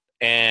lot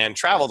and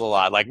traveled a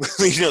lot. Like,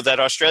 that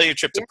Australia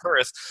trip to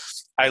Perth,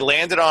 I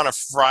landed on a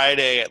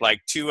Friday at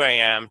like 2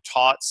 a.m.,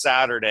 taught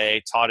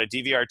Saturday, taught a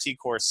DVRT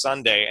course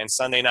Sunday, and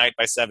Sunday night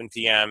by 7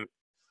 p.m.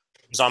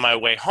 was on my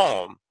way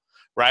home.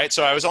 Right.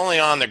 So I was only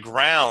on the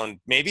ground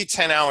maybe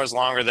 10 hours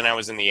longer than I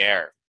was in the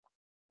air.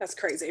 That's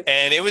crazy.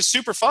 And it was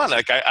super fun.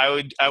 Like,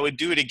 I would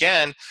do it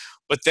again.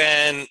 But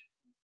then,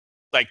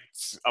 like,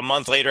 a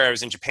month later, I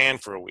was in Japan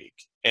for a week.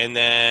 And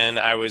then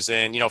I was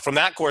in, from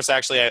that course,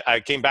 actually, I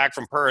came back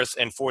from Perth,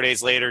 and 4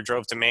 days later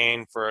drove to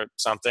Maine for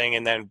something.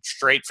 And then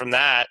straight from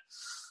that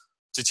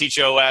to teach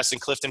OS in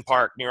Clifton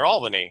Park near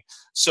Albany.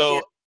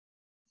 So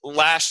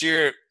last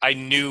year, I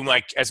knew,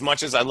 like, as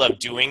much as I love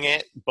doing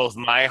it, both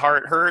my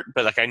heart hurt,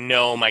 but like, I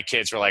know my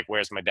kids were like,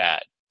 where's my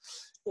dad?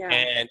 Yeah.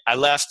 And I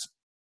left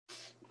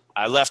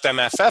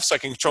MFF so I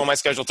can control my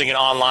schedule, thinking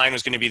online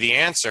was going to be the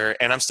answer.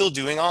 And I'm still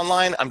doing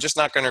online. I'm just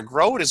not going to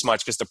grow it as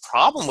much, because the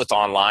problem with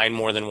online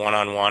more than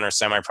one-on-one or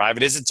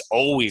semi-private is it's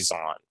always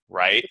on,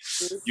 right?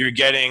 Mm-hmm. You're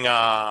getting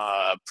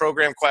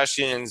program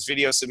questions,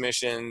 video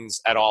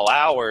submissions at all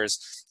hours.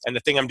 And the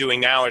thing I'm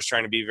doing now is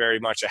trying to be very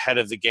much ahead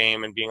of the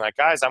game and being like,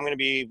 guys, I'm going to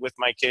be with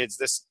my kids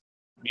this,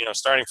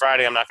 starting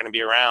Friday, I'm not going to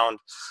be around.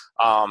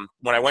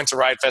 When I went to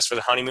Ride Fest for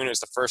the honeymoon, it was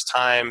the first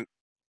time,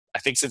 I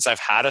think, since I've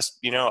had an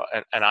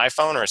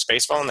iPhone or a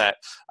space phone, that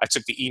I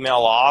took the email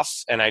off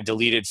and I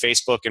deleted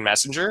Facebook and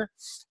Messenger,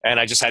 and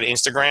I just had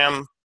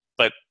Instagram.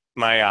 But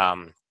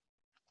my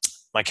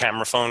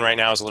camera phone right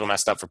now is a little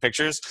messed up for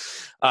pictures,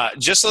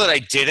 just so that I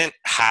didn't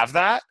have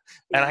that.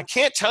 And I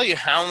can't tell you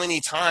how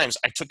many times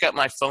I took out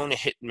my phone to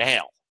hit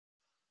mail.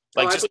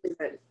 Like,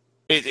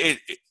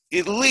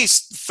 at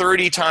least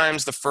 30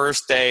 times the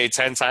first day,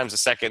 10 times the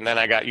second. Then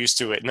I got used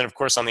to it. And then, of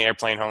course, on the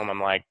airplane home,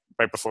 I'm like,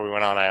 right before we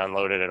went on, I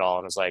unloaded it all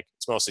and was like,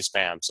 it's mostly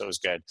spam. So it was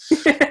good.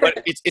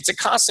 But it's a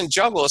constant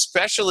juggle,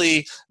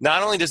 especially,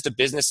 not only does the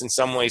business in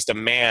some ways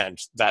demand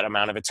that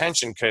amount of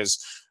attention,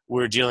 because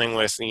we're dealing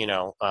with,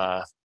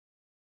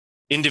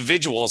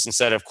 individuals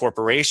instead of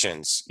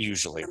corporations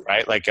usually,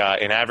 right? Like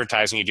in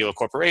advertising, you deal with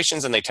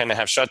corporations and they tend to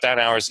have shutdown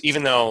hours,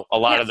 even though a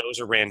lot of those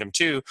are random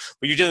too.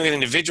 But you're dealing with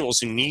individuals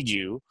who need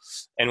you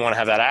and want to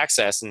have that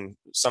access, and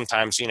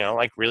sometimes,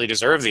 like, really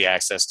deserve the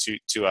access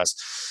to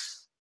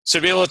us. So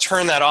to be able to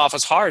turn that off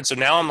is hard. So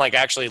now I'm like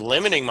actually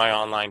limiting my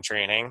online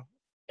training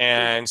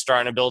and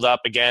starting to build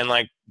up again,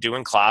 like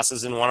doing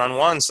classes and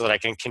one-on-one so that I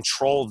can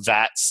control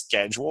that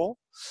schedule.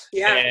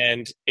 Yeah.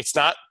 And it's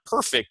not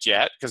perfect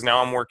yet, because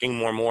now I'm working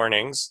more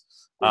mornings,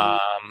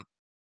 and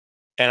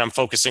I'm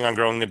focusing on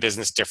growing the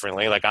business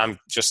differently. Like, I'm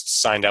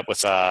just signed up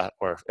with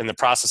or in the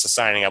process of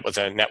signing up with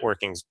a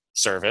networking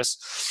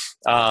service.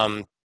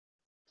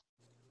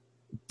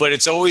 but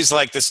it's always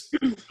like this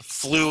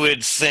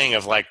fluid thing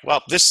of like,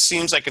 well, this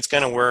seems like it's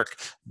going to work.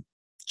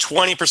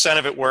 20%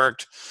 of it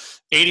worked,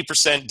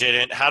 80%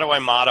 didn't. How do I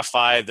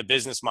modify the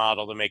business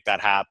model to make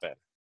that happen?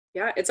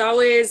 Yeah, it's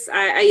always,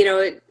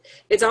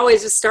 it's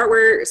always just start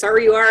where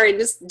you are and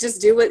just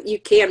do what you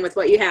can with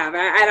what you have.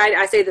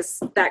 I say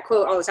that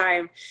quote all the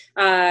time.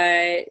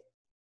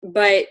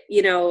 But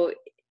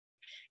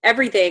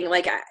everything,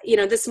 like,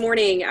 this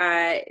morning,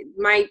 I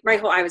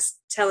was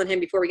telling him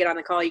before we get on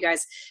the call, you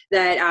guys,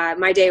 that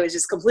my day was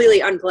just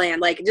completely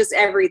unplanned, like just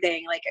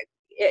everything. Like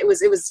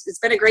it's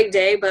been a great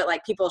day, but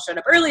like people showed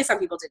up early, some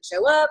people didn't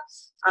show up.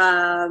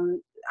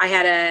 I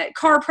had a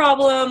car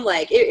problem,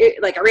 like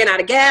like I ran out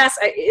of gas.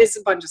 It's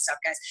a bunch of stuff,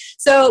 guys.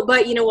 So,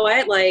 but you know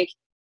what? Like,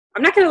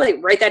 I'm not gonna like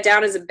write that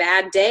down as a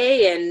bad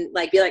day and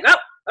like be like,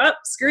 oh,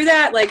 screw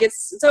that. Like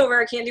it's over.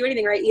 I can't do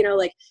anything right.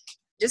 Like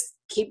just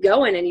keep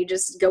going and you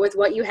just go with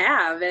what you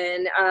have.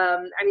 And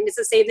I mean, it's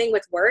the same thing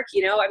with work.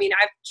 I mean,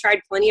 I've tried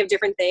plenty of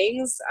different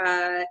things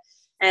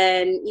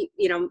and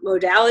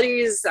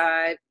modalities.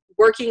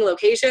 Working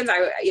locations.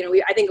 I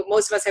think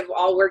most of us have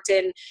all worked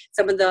in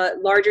some of the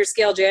larger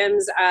scale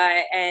gyms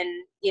and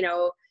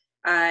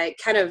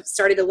kind of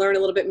started to learn a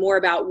little bit more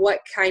about what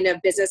kind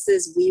of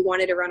businesses we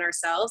wanted to run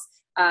ourselves.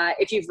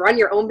 If you've run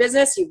your own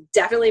business, you've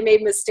definitely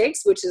made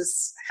mistakes, which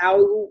is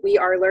how we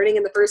are learning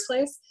in the first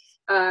place.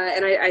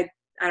 And I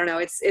don't know,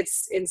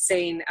 it's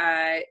insane.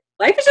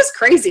 Life is just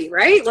crazy,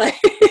 right? Like,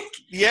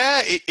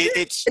 yeah,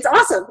 it's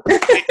awesome.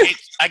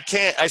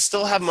 I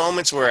still have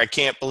moments where I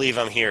can't believe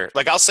I'm here.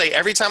 Like I'll say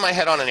every time I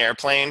head on an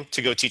airplane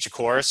to go teach a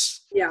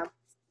course, yeah,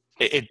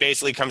 it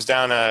basically comes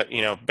down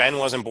to, Ben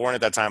wasn't born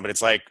at that time, but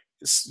it's like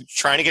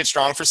trying to get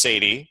strong for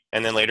Sadie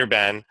and then later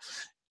Ben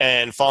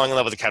and falling in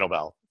love with the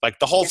kettlebell. Like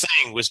the whole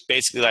thing was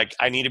basically like,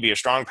 I need to be a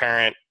strong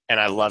parent and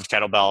I loved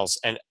kettlebells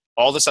and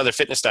all this other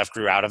fitness stuff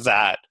grew out of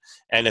that.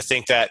 And to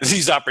think that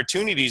these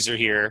opportunities are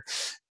here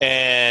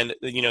and,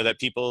 that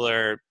people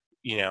are,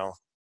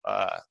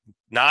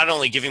 not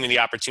only giving me the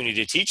opportunity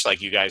to teach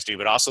like you guys do,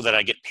 but also that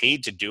I get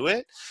paid to do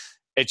it.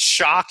 It's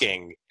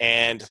shocking.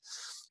 And,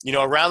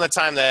 around the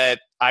time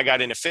that I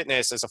got into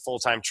fitness as a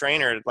full-time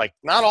trainer, like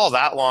not all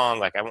that long,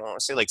 like I want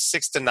to say like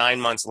 6 to 9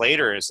 months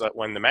later is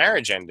when the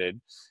marriage ended.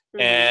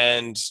 Mm-hmm.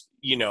 And,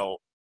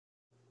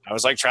 I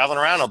was like traveling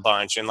around a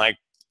bunch and like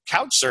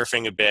couch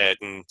surfing a bit.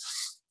 And,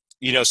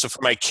 so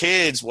for my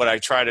kids, what I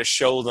try to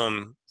show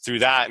them through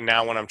that, and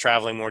now when I'm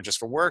traveling more just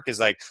for work, is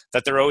like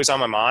that they're always on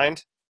my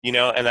mind, and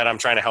that I'm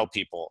trying to help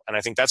people. And I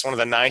think that's one of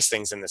the nice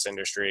things in this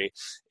industry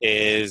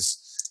is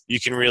you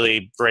can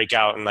really break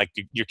out and like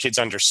your kids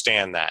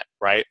understand that,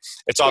 right?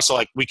 It's also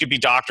like we could be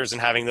doctors and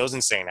having those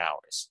insane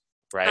hours,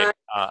 right?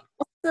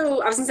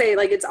 So I was gonna say,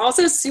 like, it's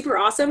also super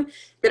awesome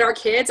that our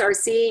kids are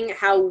seeing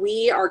how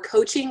we are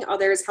coaching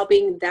others,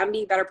 helping them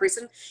be a better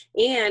person,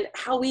 and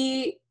how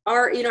we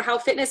are, how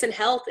fitness and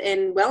health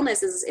and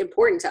wellness is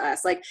important to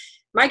us. Like,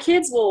 my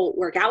kids will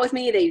work out with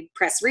me, they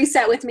press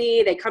reset with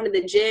me, they come to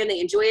the gym,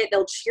 they enjoy it,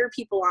 they'll cheer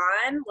people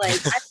on. Like,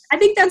 I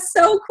think that's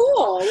so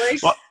cool.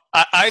 Like, well,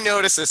 I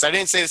noticed this. I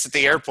didn't say this at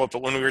the airport,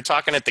 but when we were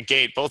talking at the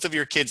gate, both of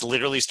your kids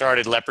literally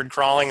started leopard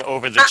crawling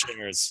over the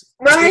chairs.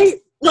 Right?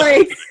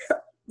 Like,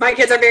 my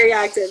kids are very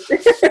active.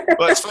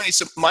 Well, it's funny.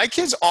 So my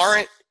kids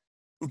aren't.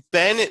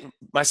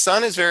 My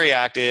son is very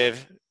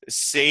active.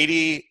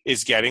 Sadie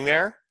is getting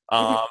there.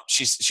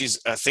 She's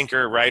a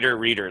thinker, writer,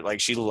 reader. Like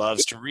she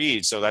loves to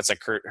read. So that's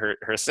like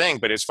her thing.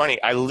 But it's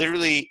funny. I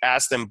literally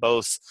asked them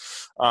both,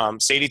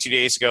 Sadie 2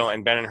 days ago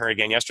and Ben and her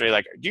again yesterday,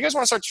 like, do you guys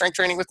want to start strength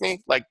training with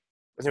me? Like,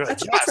 they were like,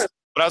 that's yes. Awesome.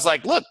 But I was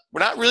like, look,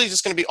 we're not really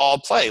just going to be all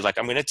play. Like,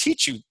 I'm going to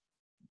teach you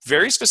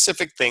very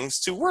specific things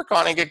to work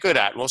on and get good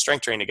at. And we'll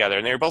strength train together.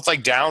 And they were both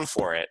like down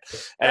for it.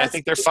 And I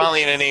think they're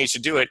finally in an age to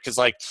do it. Cause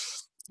like,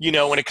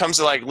 when it comes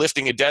to like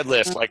lifting a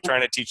deadlift, like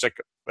trying to teach like,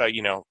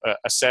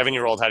 a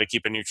 7-year-old how to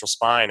keep a neutral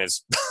spine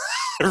is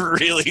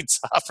really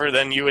tougher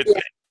than you would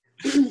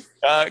think.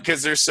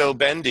 Cause they're so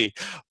bendy.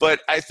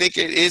 But I think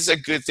it is a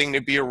good thing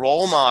to be a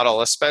role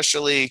model,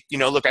 especially,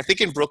 look, I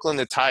think in Brooklyn,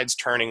 the tide's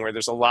turning where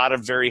there's a lot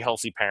of very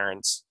healthy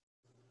parents.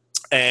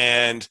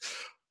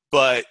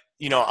 But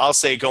I'll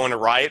say going to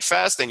Riot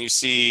Fest and you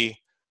see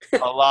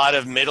a lot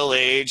of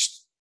middle-aged,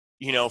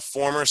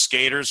 former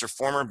skaters or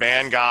former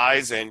band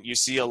guys. And you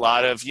see a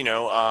lot of,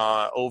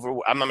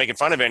 I'm not making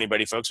fun of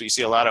anybody, folks, but you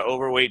see a lot of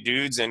overweight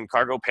dudes in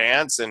cargo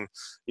pants and,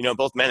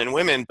 both men and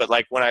women. But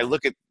like when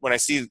I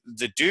see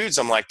the dudes,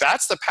 I'm like,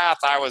 that's the path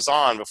I was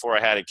on before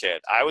I had a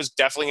kid. I was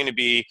definitely going to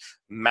be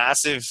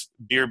massive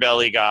beer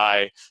belly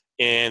guy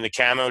in the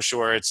camo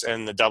shorts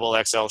and the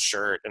double XL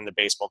shirt and the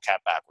baseball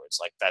cap backwards.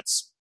 Like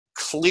that's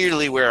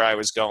clearly where I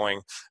was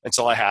going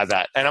until I had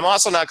that. And I'm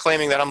also not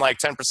claiming that I'm like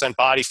 10%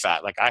 body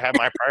fat. Like I have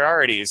my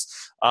priorities.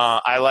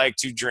 I like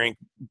to drink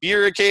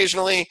beer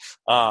occasionally,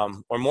 or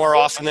more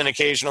often than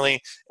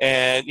occasionally.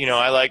 And,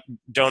 I like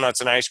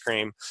donuts and ice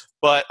cream,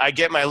 but I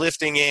get my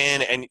lifting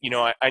in and,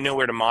 I know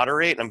where to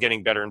moderate. And I'm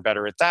getting better and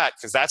better at that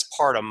because that's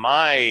part of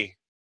my,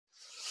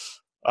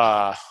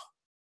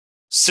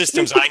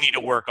 systems I need to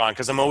work on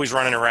because I'm always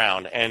running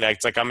around and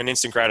it's like I'm an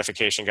instant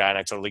gratification guy and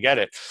I totally get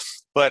it.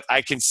 but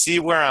I can see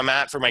where I'm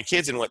at for my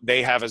kids and what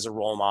they have as a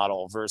role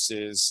model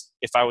versus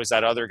if I was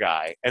that other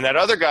guy. And that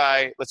other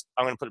guy,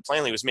 I'm going to put it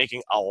plainly, was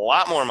making a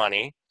lot more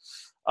money.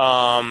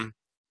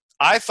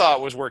 I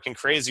thought was working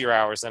crazier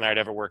hours than I'd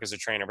ever work as a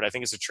trainer, but I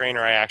think as a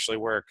trainer, I actually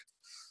work,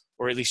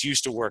 or at least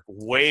used to work,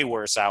 way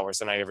worse hours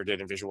than I ever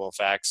did in visual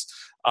effects.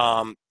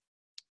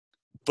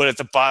 But at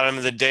the bottom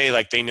of the day,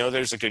 like, they know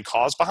there's a good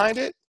cause behind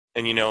it,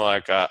 and, you know,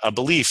 like a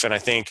belief. And I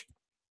think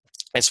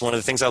it's one of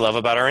the things I love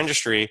about our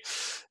industry.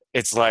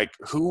 It's like,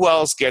 who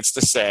else gets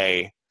to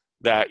say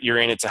that you're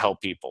in it to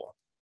help people,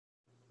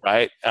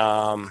 right?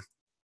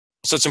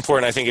 So it's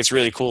important. I think it's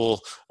really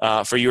cool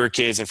for your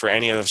kids and for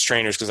any of those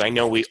trainers, because I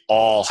know we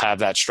all have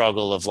that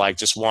struggle of like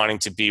just wanting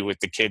to be with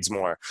the kids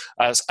more,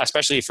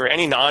 especially for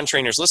any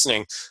non-trainers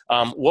listening.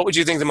 What would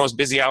you think the most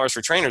busy hours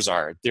for trainers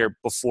are? They're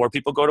before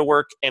people go to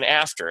work and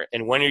after.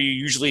 And when are you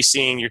usually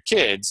seeing your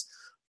kids?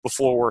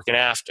 Before work and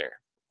after,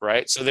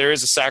 right? So there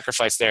is a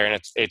sacrifice there.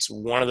 And it's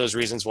one of those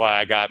reasons why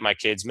I got my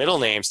kids' middle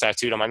names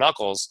tattooed on my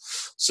knuckles,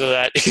 so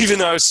that even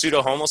though I was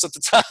pseudo-homeless at the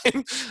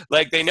time,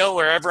 like, they know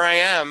wherever I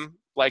am,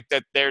 like,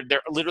 that they're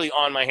literally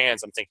on my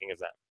hands, I'm thinking of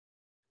them.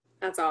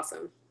 That's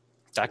awesome.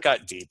 That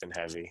got deep and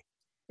heavy.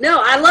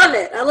 No, I love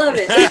it. I love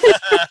it.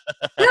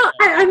 No,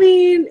 I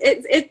mean,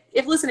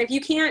 listen, if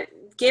you can't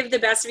give the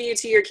best of you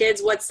to your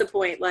kids, what's the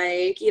point?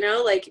 Like, you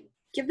know, like,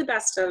 give the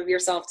best of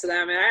yourself to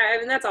them. And I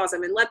mean, that's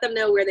awesome. And let them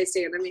know where they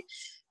stand. I mean,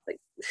 like,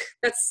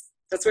 that's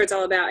what it's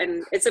all about.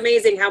 And it's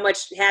amazing how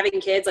much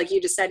having kids, like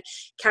you just said,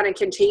 kind of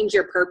can change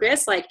your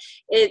purpose. Like,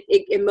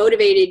 it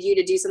motivated you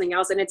to do something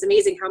else. And it's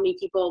amazing how many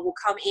people will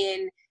come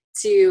in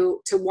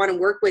to want to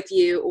work with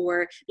you,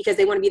 or because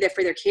they want to be there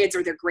for their kids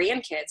or their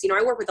grandkids. You know,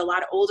 I work with a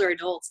lot of older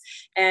adults,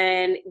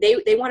 and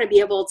they want to be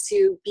able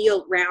to be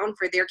around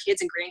for their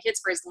kids and grandkids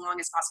for as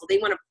long as possible. They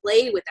want to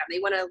play with them. They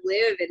want to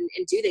live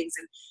and do things.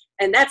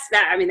 And that's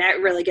that. I mean, that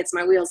really gets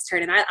my wheels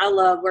turning. I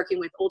love working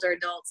with older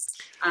adults,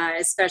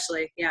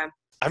 especially. Yeah.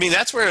 I mean,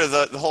 that's where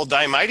the whole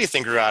Die Mighty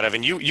thing grew out of.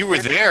 And you were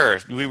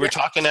there. We were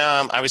talking,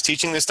 I was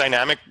teaching this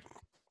dynamic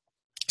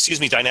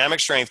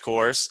strength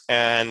course.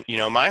 And, you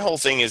know, my whole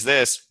thing is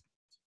this.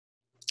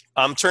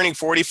 I'm turning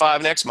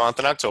 45 next month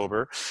in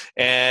October,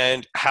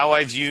 and how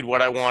I viewed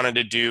what I wanted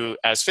to do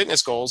as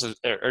fitness goals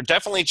are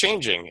definitely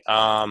changing.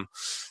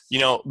 You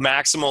know,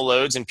 maximal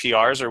loads and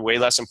PRs are way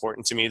less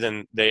important to me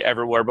than they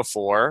ever were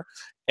before.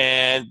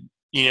 And,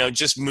 you know,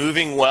 just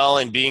moving well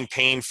and being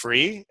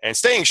pain-free and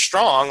staying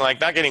strong, like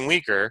not getting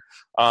weaker.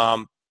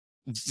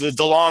 The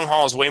long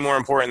haul is way more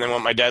important than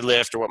what my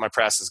deadlift or what my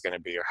press is going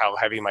to be, or how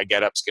heavy my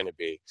get-up's going to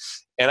be.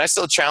 And I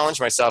still challenge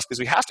myself, because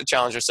we have to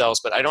challenge ourselves,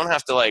 but I don't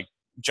have to like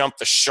jump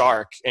the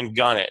shark and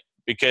gun it,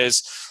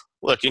 because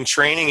look, in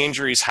training,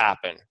 injuries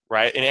happen,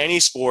 right? In any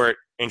sport,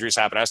 injuries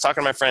happen. I was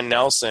talking to my friend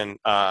Nelson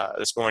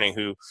this morning,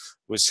 who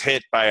was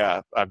hit by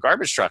a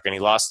garbage truck, and he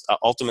lost,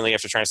 ultimately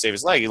after trying to save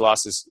his leg, he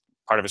lost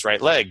part of his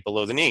right leg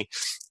below the knee,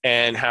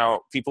 and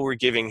how people were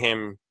giving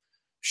him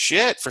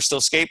shit for still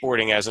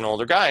skateboarding as an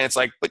older guy. And it's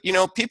like, but you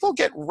know, people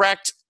get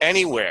wrecked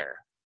anywhere.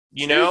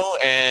 You know,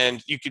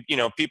 and you could, you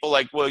know, people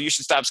like, well, you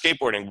should stop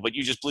skateboarding, but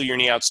you just blew your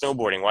knee out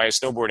snowboarding. Why is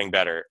snowboarding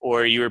better?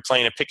 Or you were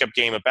playing a pickup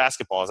game of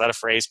basketball. Is that a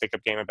phrase,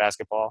 pickup game of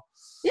basketball?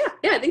 Yeah,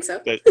 I think so.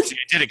 I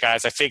did it,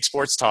 guys. I fake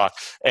sports talk.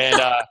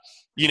 And,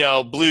 you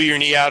know, blew your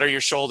knee out or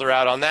your shoulder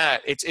out on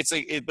that.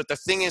 But the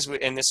thing is,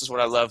 and this is what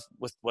I love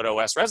with what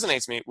OS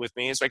resonates with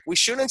me, is like, we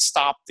shouldn't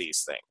stop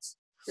these things.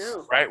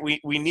 No. Right?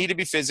 We need to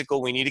be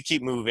physical. We need to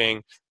keep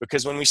moving,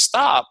 because when we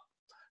stop,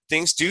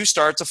 things do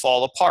start to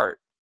fall apart,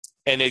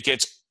 and it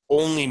gets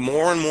only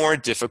more and more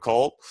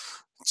difficult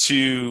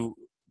to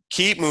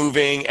keep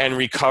moving and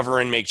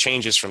recover and make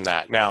changes from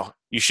that. Now,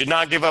 you should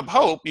not give up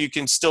hope. You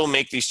can still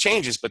make these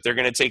changes, but they're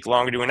going to take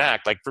longer to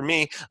enact. Like for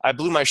me, I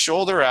blew my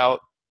shoulder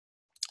out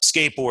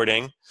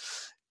skateboarding,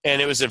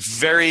 and it was a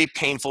very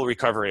painful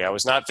recovery. I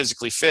was not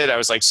physically fit. I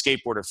was like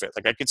skateboarder fit.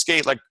 Like I could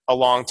skate like a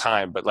long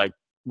time, but like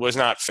was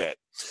not fit.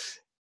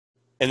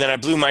 And then I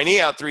blew my knee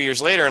out 3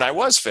 years later, and I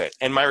was fit.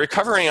 And my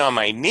recovery on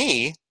my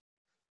knee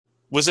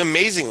was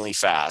amazingly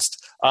fast.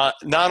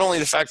 Not only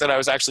the fact that I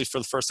was actually, for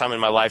the first time in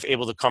my life,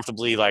 able to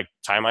comfortably like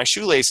tie my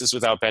shoelaces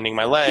without bending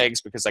my legs,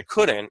 because I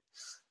couldn't,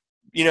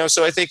 you know,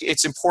 so I think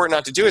it's important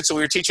not to do it. So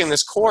we were teaching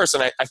this course,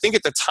 and I think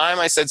at the time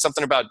I said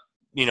something about,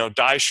 you know,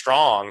 die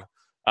strong,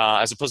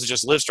 as opposed to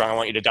just live strong. I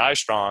want you to die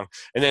strong.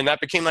 And then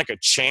that became like a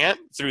chant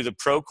through the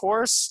pro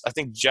course. I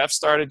think Jeff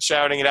started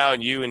shouting it out,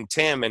 and you and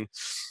Tim, and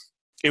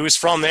it was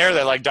from there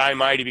that like Die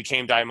Mighty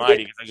became Die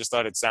Mighty, because I just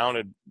thought it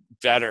sounded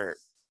better.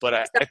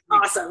 But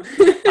awesome.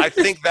 I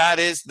think that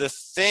is the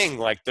thing.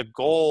 Like the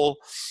goal,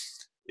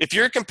 if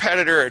you're a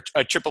competitor,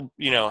 a triple,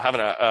 you know,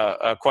 having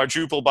a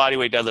quadruple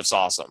bodyweight deadlift's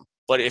awesome.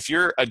 But if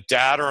you're a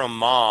dad or a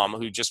mom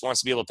who just wants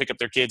to be able to pick up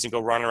their kids and go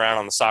run around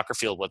on the soccer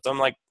field with them,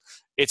 like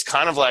it's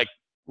kind of like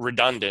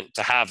redundant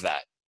to have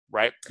that,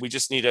 right? We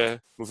just need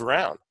to move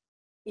around.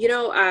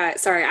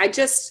 Sorry, I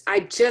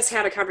just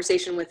had a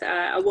conversation with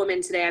a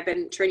woman today. I've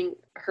been training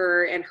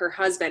her and her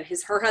husband.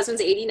 Her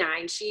husband's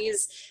 89.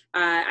 She's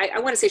I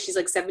want to say she's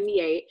like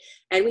 78.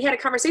 And we had a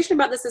conversation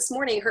about this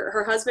morning.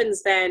 Her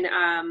husband's been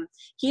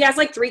he has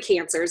like 3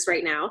 cancers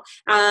right now,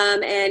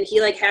 and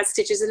he like has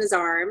stitches in his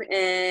arm,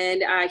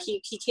 and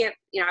he can't,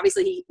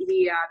 obviously he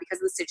because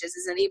of the stitches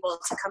isn't able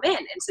to come in.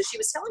 And so she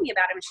was telling me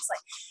about him, and she's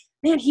like,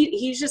 man,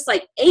 he's just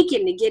like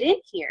aching to get in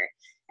here.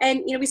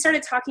 And we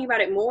started talking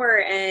about it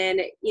more,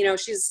 and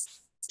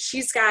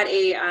she's got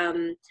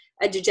a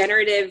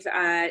degenerative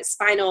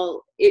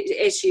spinal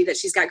issue that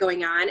she's got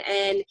going on.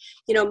 And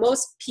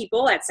most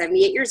people at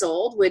 78 years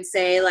old would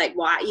say, like,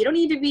 why, you don't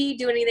need to be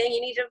doing anything,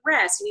 you need to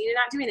rest, you need to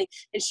not do anything.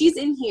 And she's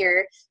in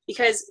here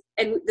because,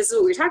 and this is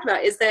what we were talking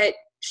about, is that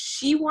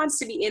she wants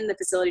to be in the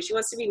facility, she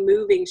wants to be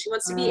moving, she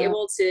wants to be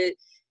able to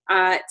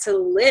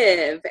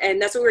live.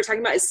 And that's what we were talking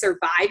about, is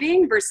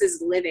surviving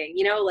versus living.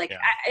 Yeah.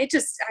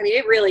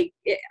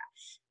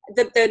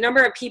 The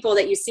number of people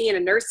that you see in a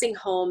nursing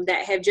home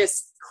that have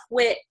just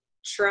quit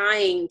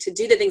trying to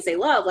do the things they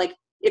love, like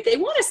if they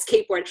want to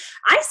skateboard,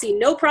 I see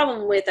no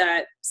problem with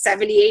a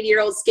 70,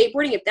 80-year-old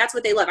skateboarding if that's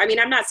what they love. I mean,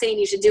 I'm not saying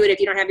you should do it if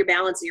you don't have your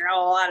balance and you're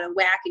all out of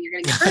whack and you're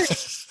going to get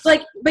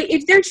hurt. But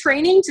if they're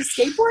training to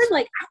skateboard,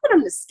 like, I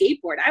want them to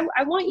skateboard.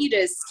 I want you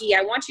to ski.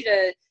 I want you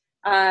to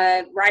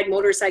ride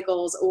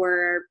motorcycles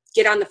or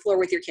get on the floor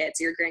with your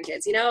kids or your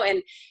grandkids,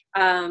 and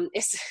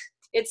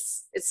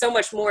it's so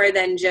much more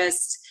than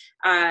just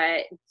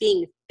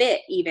being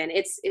fit. Even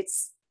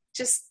it's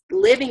just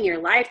living your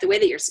life the way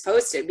that you're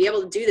supposed to, be able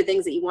to do the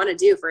things that you want to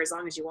do for as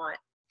long as you want.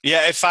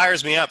 Yeah, it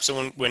fires me up.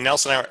 So when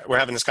Nelson and I were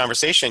having this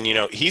conversation,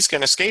 he's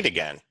going to skate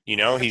again.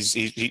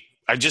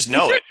 I just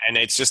know it, and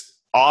it's just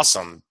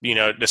awesome.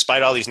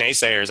 Despite all these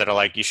naysayers that are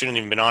like, you shouldn't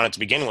even been on it to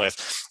begin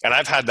with, and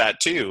I've had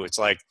that too. It's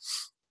like,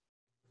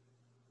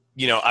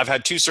 I've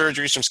had 2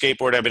 surgeries from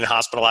skateboard. I've been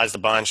hospitalized a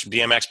bunch.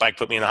 BMX bike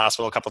put me in the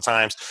hospital a couple of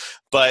times.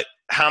 But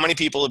how many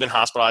people have been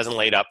hospitalized and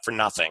laid up for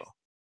nothing,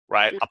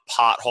 right? A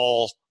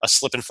pothole, a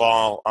slip and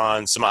fall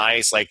on some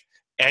ice, like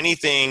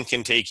anything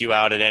can take you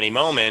out at any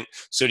moment.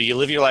 So do you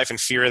live your life in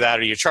fear of that,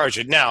 or you charge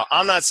it? Now,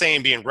 I'm not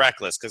saying being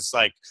reckless, because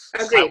like,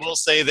 I will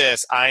say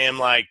this, I am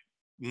like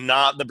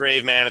not the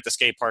brave man at the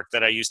skate park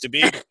that I used to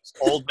be.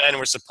 Old men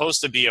were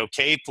supposed to be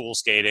okay pool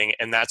skating,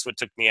 and that's what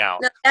took me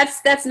out. No,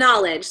 that's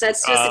knowledge.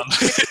 That's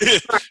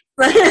just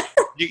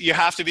you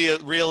have to be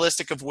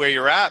realistic of where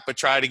you're at, but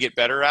try to get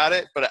better at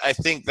it. But I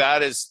think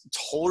that is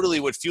totally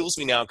what fuels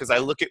me now, because I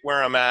look at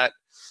where I'm at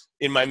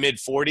in my mid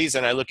 40s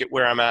and I look at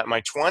where I'm at in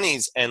my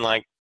 20s, and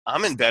like,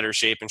 I'm in better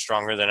shape and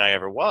stronger than I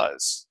ever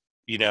was.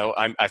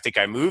 I think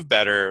I move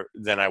better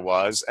than I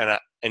was, and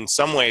in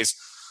some ways,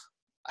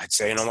 I'd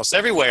say in almost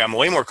every way, I'm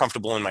way more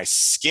comfortable in my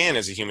skin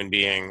as a human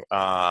being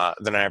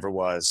than I ever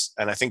was.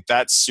 And I think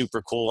that's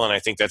super cool. And I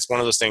think that's one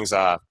of those things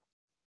that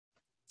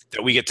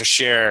we get to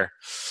share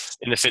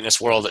in the fitness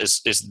world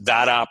is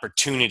that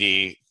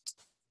opportunity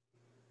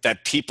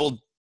that people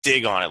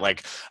dig on it.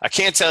 Like, I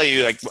can't tell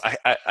you, like,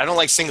 I don't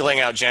like singling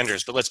out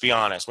genders, but let's be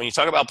honest. When you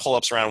talk about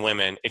pull-ups around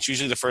women, it's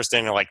usually the first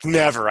thing they're like,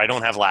 never, I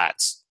don't have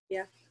lats.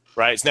 Yeah.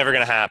 Right? It's never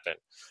going to happen.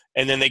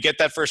 And then they get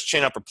that first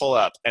chin up or pull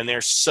up, and they're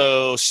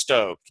so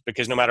stoked,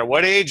 because no matter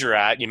what age you're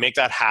at, you make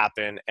that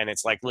happen, and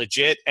it's like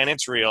legit and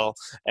it's real.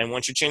 And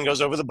once your chin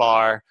goes over the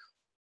bar,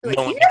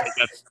 no one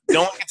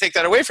can take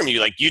that away from you.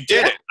 Like, you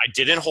did it. I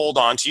didn't hold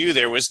on to you.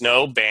 There was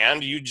no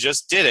band. You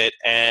just did it.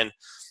 And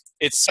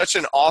it's such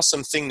an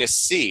awesome thing to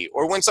see.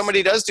 Or when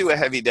somebody does do a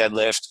heavy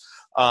deadlift,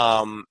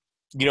 for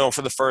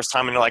the first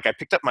time, and they're like, I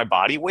picked up my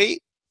body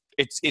weight.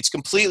 It's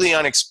completely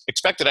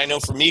unexpected. I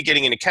know for me,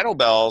 getting into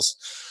kettlebells,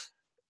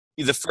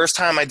 the first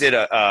time I did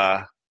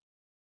a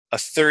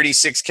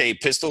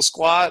 36K pistol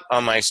squat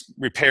on my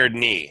repaired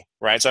knee,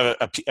 right? So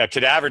I have a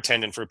cadaver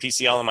tendon for a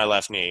PCL on my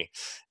left knee.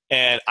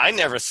 And I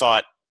never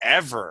thought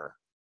ever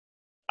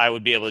I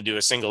would be able to do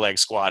a single leg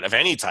squat of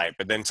any type,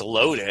 but then to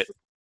load it.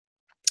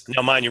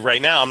 Now, mind you,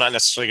 right now, I'm not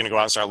necessarily going to go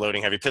out and start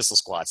loading heavy pistol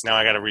squats. Now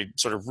I got to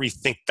sort of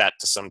rethink that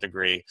to some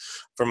degree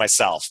for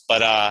myself.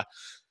 But,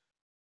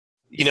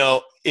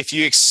 if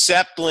you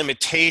accept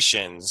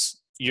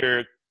limitations,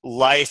 your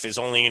life is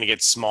only going to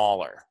get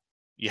smaller.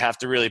 You have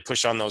to really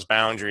push on those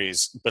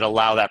boundaries, but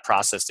allow that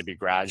process to be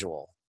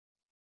gradual.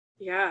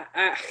 Yeah.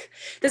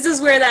 This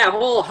is where that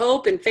whole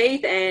hope and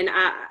faith and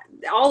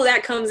all of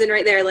that comes in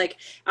right there. Like,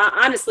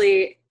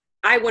 honestly,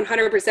 I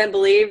 100%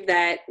 believe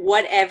that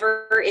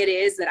whatever it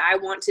is that I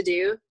want to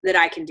do, that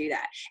I can do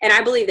that. And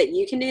I believe that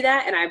you can do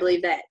that. And I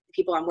believe that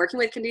people I'm working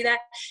with can do that,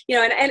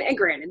 and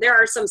granted, there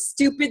are some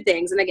stupid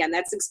things. And again,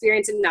 that's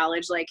experience and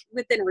knowledge, like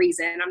within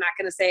reason. I'm not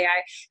going to say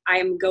I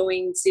am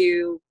going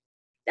to,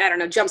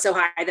 jump so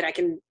high that I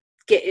can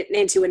get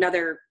into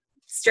another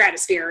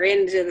stratosphere or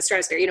into the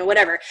stratosphere,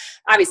 whatever,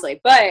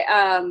 obviously. But,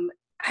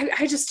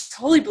 I just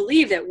totally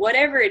believe that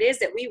whatever it is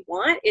that we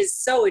want is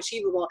so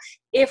achievable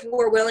if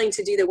we're willing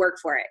to do the work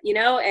for it,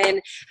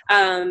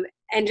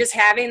 and just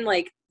having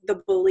like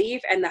the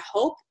belief and the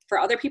hope for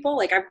other people.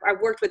 Like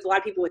I've worked with a lot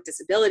of people with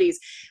disabilities,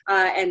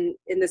 and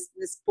this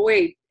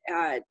boy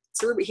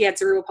he had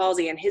cerebral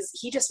palsy, and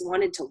he just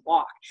wanted to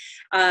walk.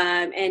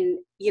 And,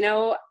 you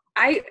know,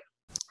 I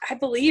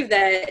believe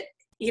that,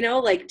 you know,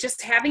 like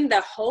just having the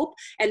hope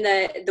and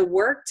the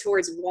work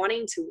towards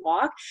wanting to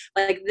walk,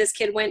 like this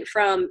kid went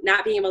from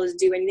not being able to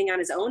do anything on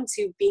his own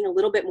to being a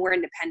little bit more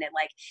independent,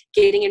 like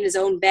getting in his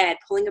own bed,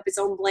 pulling up his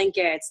own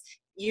blankets,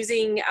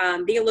 using,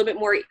 being a little bit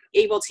more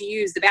able to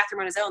use the bathroom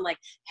on his own, like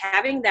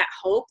having that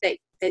hope that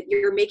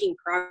you're making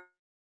progress.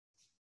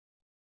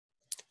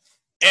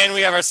 And we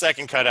have our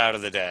second cutout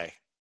of the day.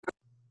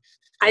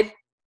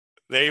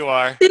 There you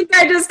are. I think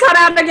I just cut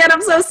out again.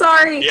 I'm so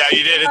sorry. Yeah,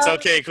 you did. It's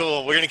okay.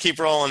 Cool. We're going to keep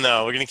rolling,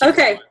 though. We're going to keep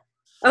rolling.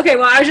 Okay.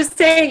 Well, I was just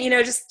saying, you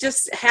know,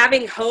 just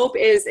having hope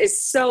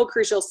is so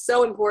crucial,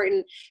 so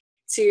important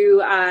to,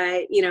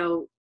 you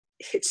know,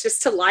 it's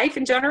just to life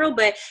in general.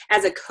 But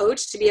as a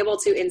coach, to be able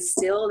to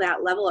instill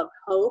that level of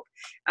hope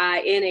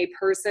in a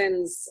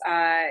person's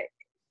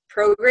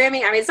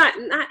programming. I mean, it's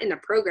not in a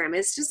program.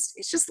 It's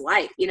just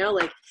life, you know,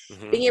 like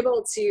being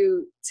able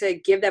to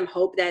give them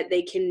hope that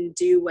they can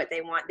do what they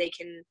want.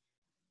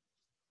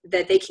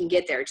 That they can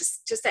get there.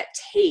 Just that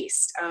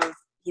taste of,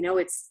 you know,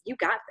 you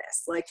got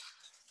this. Like,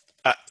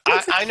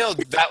 I know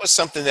that was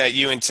something that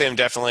you and Tim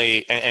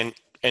definitely, and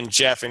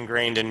Jeff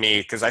ingrained in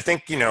me. Cause I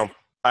think, you know,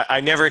 I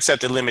never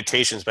accepted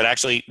limitations, but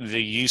actually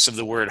the use of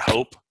the word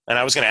hope, and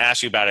I was going to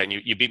ask you about it and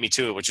you beat me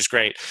to it, which is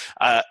great.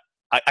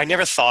 I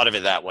never thought of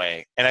it that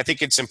way. And I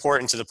think it's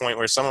important to the point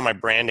where some of my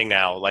branding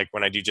now, like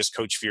when I do just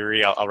Coach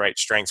Fury, I'll write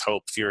strength,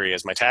 hope, fury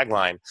as my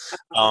tagline.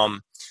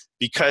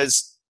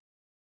 Because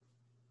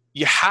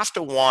you have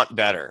to want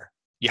better.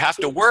 You have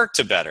to work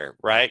to better,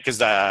 right?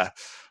 Because a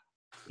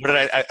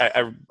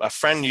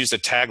friend used a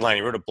tagline.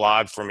 He wrote a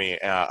blog for me.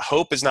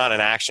 Hope is not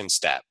an action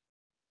step,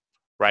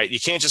 right?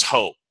 You can't just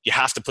hope. You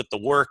have to put the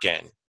work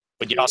in,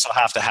 but you also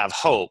have to have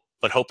hope.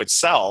 But hope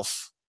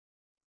itself,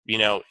 you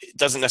know, it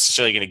doesn't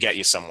necessarily going to get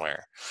you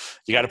somewhere.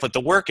 You got to put the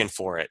work in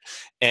for it.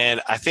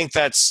 And I think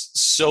that's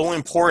so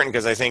important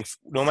because I think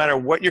no matter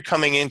what you're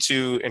coming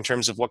into in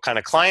terms of what kind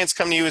of clients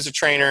come to you as a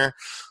trainer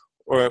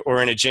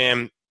or in a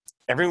gym,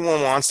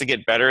 everyone wants to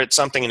get better at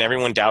something and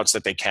everyone doubts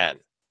that they can.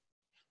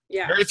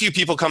 Yeah. Very few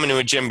people come into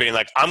a gym being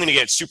like, I'm going to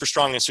get super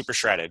strong and super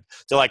shredded.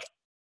 They're like,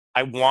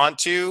 I want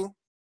to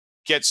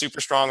get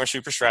super strong or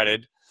super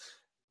shredded.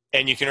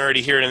 And you can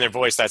already hear it in their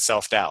voice, that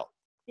self-doubt.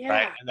 Yeah.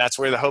 Right. And that's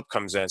where the hope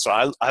comes in. So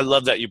I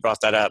love that you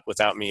brought that up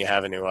without me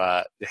having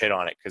to hit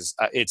on it because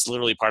it's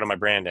literally part of my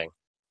branding.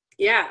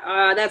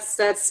 Yeah.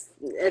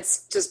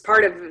 It's just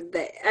part of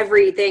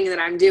everything that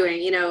I'm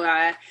doing. You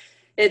know,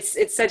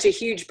 it's such a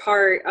huge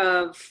part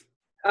of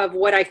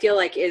what I feel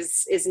like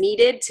is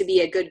needed to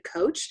be a good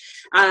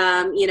coach.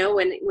 You know,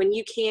 when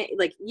you can't,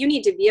 like, you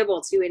need to be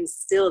able to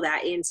instill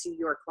that into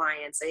your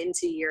clients,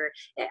 into your,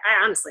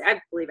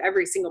 I believe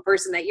every single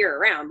person that you're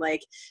around,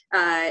 like,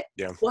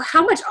 well,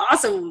 how much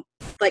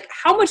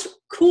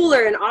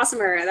cooler and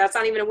awesomer, that's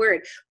not even a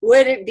word,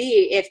 would it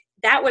be if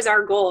that was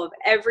our goal of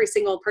every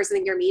single person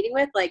that you're meeting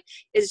with, like,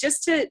 is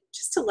just to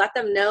let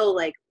them know,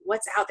 like,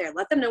 what's out there,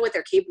 let them know what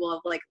they're capable of,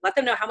 like, let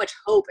them know how much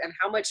hope and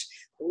how much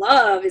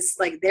love is,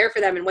 like, there for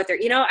them and what they're,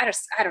 you know, I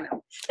don't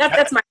know.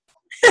 That's my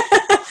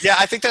Yeah,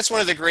 I think that's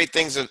one of the great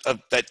things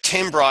that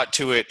Tim brought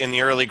to it in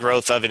the early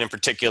growth of it in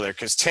particular.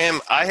 Because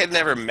Tim, I had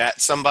never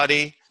met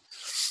somebody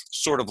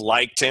sort of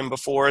like Tim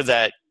before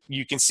that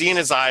you can see in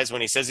his eyes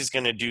when he says he's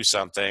going to do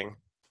something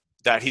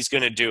that he's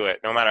going to do it,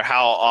 no matter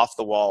how off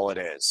the wall it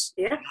is.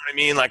 Yeah. You know what I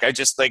mean? Like, I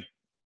just, like,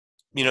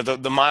 you know,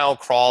 the mile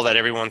crawl that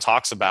everyone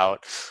talks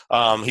about.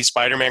 He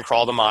Spider-Man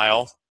crawled a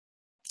mile.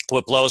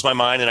 What blows my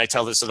mind, and I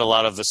tell this at a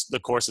lot of the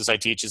courses I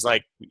teach, is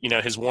like, you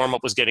know, his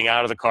warm-up was getting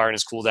out of the car and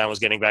his cool down was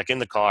getting back in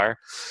the car.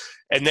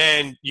 And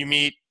then you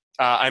meet,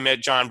 I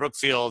met John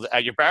Brookfield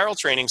at your barrel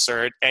training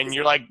cert, and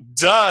you're like,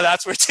 duh,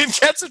 that's where Tim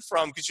gets it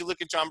from. Because you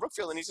look at John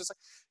Brookfield and he's just like,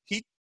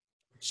 he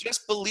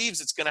just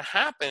believes it's going to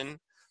happen.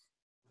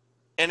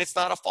 And it's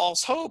not a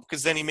false hope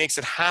because then he makes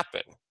it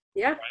happen.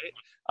 Yeah.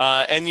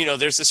 Right? And, you know,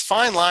 there's this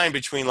fine line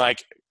between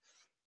like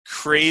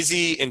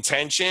crazy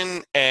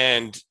intention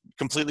and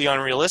completely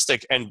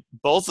unrealistic. And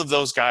both of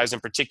those guys in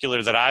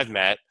particular that I've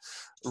met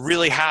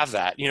really have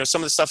that. You know,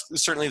 some of the stuff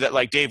certainly that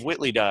like Dave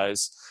Whitley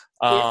does,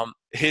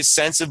 his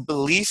sense of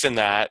belief in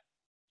that,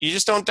 you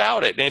just don't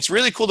doubt it. And it's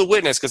really cool to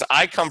witness because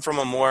I come from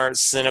a more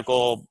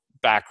cynical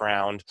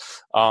background.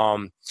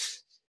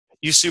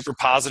 You super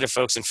positive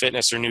folks in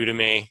fitness are new to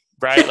me.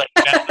 Right? Like,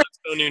 that's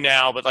so new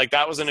now, but like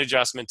that was an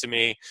adjustment to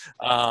me.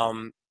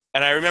 And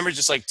I remember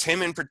just like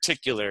Tim in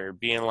particular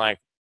being like,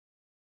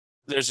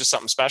 there's just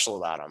something special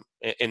about him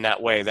in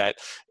that way, that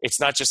it's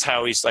not just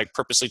how he's like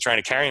purposely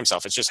trying to carry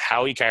himself. It's just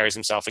how he carries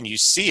himself. And you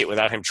see it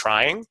without him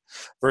trying,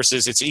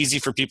 versus it's easy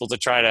for people to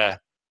try to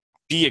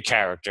be a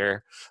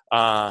character.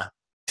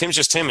 Tim's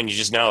just Tim. And you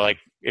just know, like,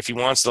 if he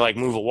wants to like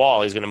move a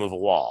wall, he's going to move a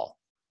wall.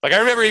 Like, I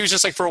remember he was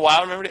just like, for a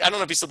while, I don't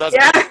know if he still does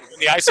it, in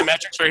the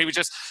isometrics, where he would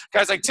just,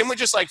 guys, like Tim would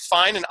just like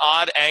find an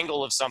odd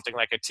angle of something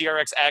like a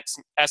TRX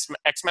S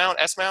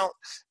mount,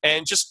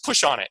 and just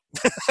push on it.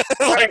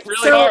 Like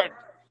really hard.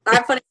 I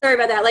have a funny story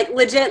about that. Like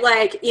legit,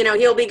 like, you know,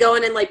 he'll be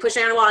going and like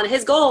pushing on a wall, and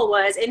his goal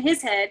was, in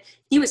his head,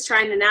 he was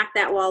trying to knock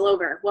that wall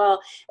over.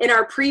 Well, in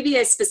our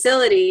previous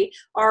facility,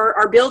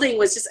 our building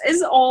was just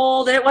is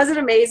old and it wasn't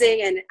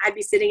amazing. And I'd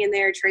be sitting in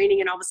there training,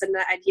 and all of a sudden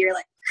I'd hear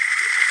like,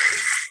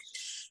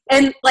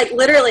 and like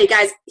literally,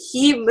 guys,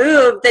 he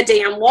moved the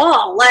damn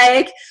wall.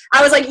 Like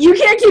I was like, you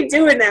can't keep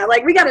doing that.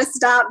 Like we got to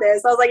stop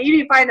this. I was like, you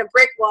need to find a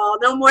brick wall.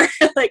 No more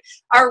like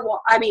our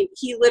wall. I mean,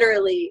 he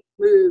literally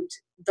moved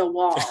the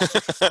wall.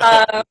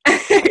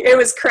 It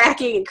was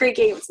cracking and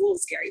creaking. It was a little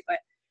scary, but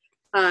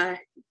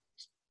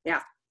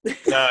yeah.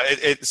 No,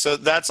 so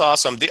that's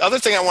awesome. The other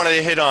thing I wanted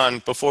to hit on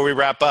before we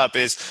wrap up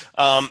is,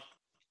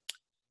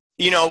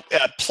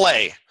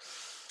 play.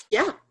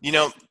 Yeah. You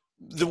know,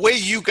 the way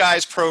you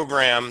guys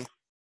program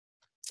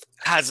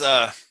has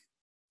a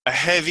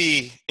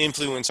heavy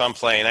influence on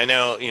play. And I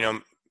know,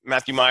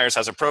 Matthew Myers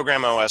has a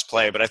program OS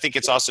play, but I think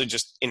it's also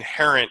just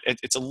inherent.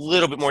 It's a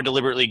little bit more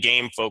deliberately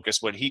game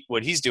focused what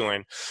he's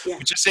doing. Yeah.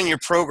 But just in your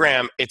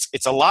program,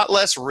 it's a lot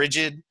less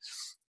rigid,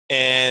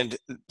 and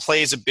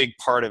play is a big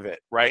part of it,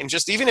 right? And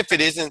just even if it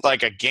isn't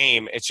like a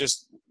game, it's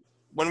just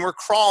when we're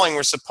crawling,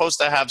 we're supposed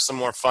to have some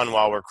more fun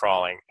while we're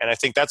crawling. And I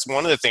think that's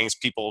one of the things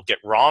people get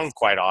wrong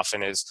quite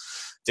often is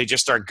they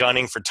just start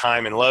gunning for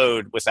time and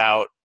load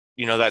without,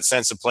 that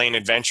sense of play and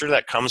adventure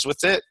that comes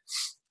with it.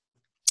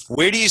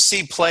 Where do you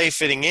see play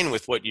fitting in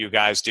with what you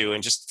guys do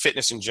and just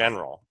fitness in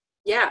general?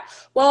 Yeah.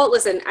 Well,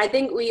 listen, I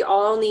think we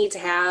all need to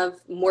have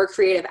more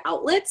creative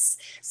outlets.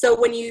 So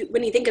when you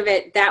think of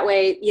it that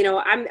way,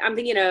 I'm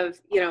thinking of,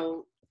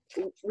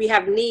 we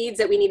have needs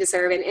that we need to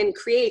serve, and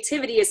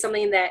creativity is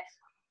something that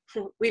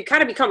we've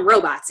kind of become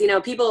robots.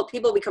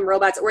 People become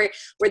robots where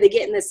they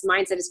get in this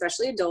mindset,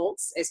 especially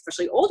adults,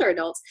 especially older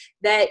adults,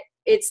 that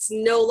it's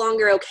no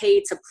longer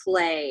okay to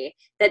play,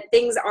 that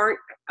things aren't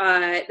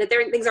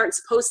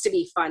supposed to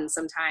be fun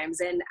sometimes.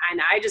 And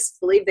I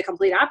just believe the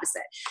complete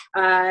opposite.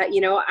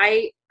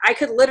 I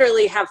could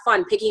literally have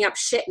fun picking up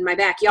shit in my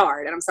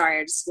backyard. And I'm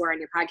sorry, I just swore on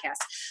your podcast,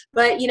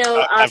 but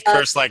I've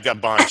cursed like a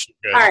bunch.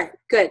 Good. All right,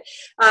 good.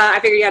 I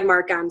figured you had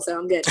Mark on, so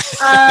I'm good.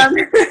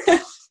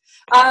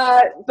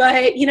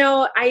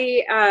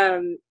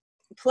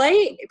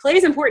 Play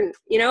is important.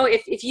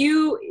 If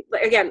you,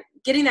 again,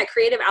 getting that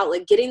creative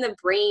outlet, getting the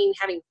brain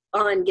having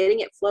fun,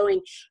 getting it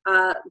flowing,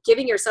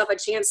 giving yourself a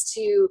chance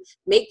to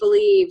make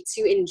believe,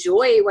 to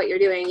enjoy what you're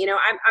doing.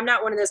 I'm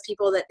not one of those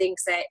people that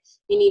thinks that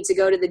you need to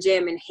go to the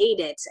gym and hate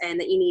it, and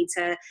that you need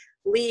to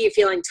leave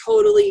feeling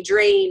totally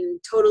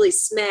drained, totally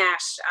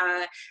smashed.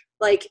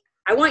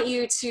 I want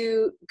you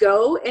to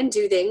go and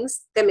do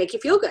things that make you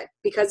feel good,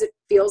 because it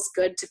feels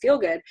good to feel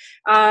good.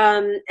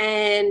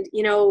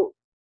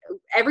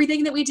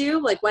 Everything that we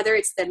do, like whether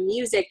it's the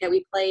music that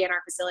we play in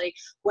our facility,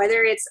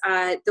 whether it's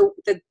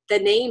the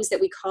names that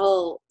we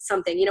call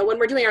something, when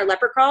we're doing our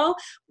leopard crawl,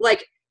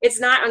 like it's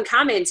not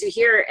uncommon to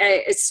hear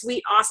a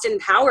sweet Austin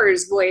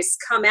Powers voice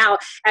come out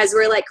as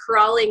we're like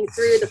crawling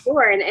through the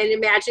floor and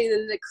imagining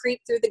them to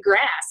creep through the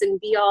grass and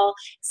be all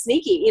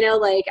sneaky,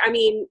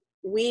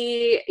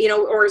 we,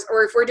 or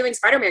if we're doing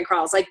Spider-Man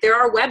crawls, like there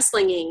are web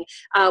slinging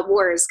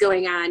wars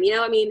going on,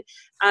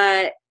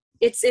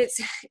 it's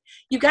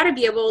you got to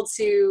be able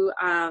to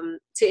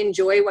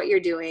enjoy what you're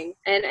doing.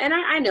 And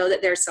I know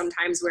that there's some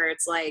times where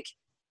it's like,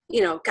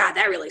 God,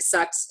 that really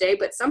sucked today,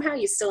 but somehow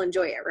you still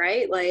enjoy it,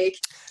 right? Like,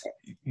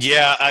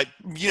 yeah,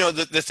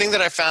 the thing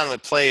that I found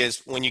with play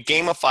is when you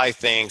gamify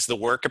things, the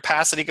work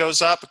capacity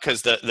goes up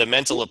because the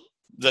mental,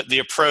 the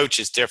approach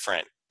is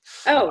different.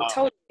 Oh,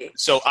 totally.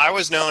 So I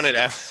was known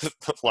at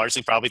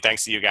largely probably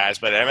thanks to you guys,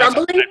 but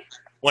Rumbling?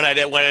 When I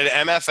did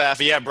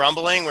MFF,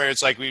 brumbling, where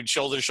it's like we'd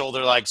shoulder to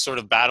shoulder, like sort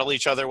of battle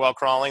each other while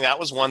crawling. That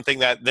was one thing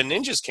that the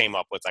ninjas came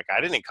up with. Like I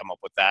didn't come up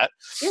with that.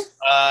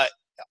 Yeah.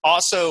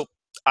 Also,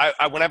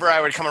 I whenever I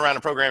would come around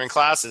to programming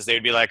classes,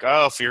 they'd be like,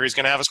 "Oh, Fury's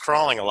going to have us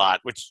crawling a lot,"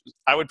 which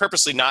I would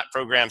purposely not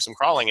program some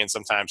crawling in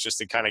sometimes, just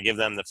to kind of give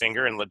them the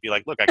finger and be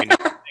like, "Look, I can do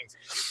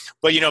things."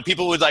 But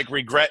people would like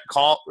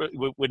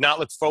would not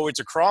look forward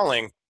to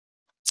crawling.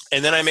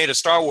 And then I made a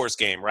Star Wars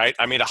game, right?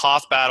 I made a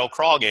Hoth Battle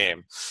crawl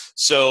game.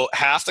 So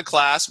half the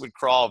class would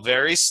crawl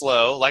very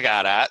slow, like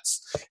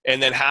AT-ATs,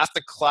 and then half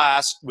the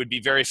class would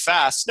be very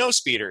fast snow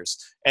speeders.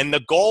 And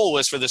the goal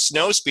was for the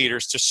snow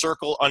speeders to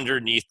circle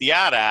underneath the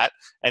AT-AT.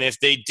 And if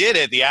they did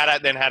it, the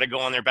AT-AT then had to go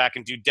on their back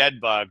and do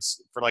dead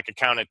bugs for like a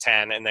count of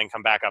 10 and then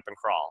come back up and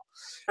crawl.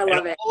 I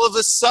love it. All of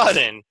a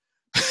sudden,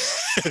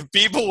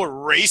 people were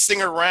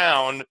racing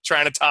around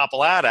trying to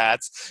topple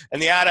AT-ATs,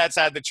 and the AT-ATs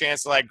had the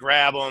chance to like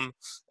grab them,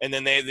 and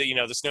then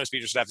the snow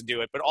speeders would have to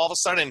do it. But all of a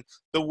sudden,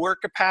 the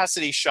work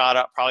capacity shot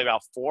up probably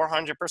about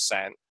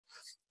 400%,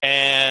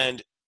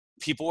 and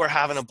people were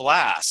having a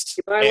blast.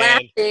 People are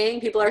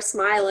laughing, people are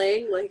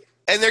smiling,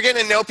 and they're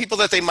getting to know people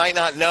that they might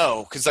not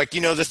know, because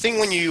the thing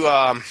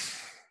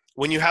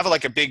when you have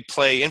like a big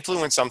play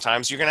influence,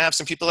 sometimes you're going to have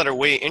some people that are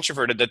way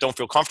introverted that don't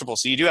feel comfortable.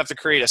 So you do have to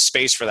create a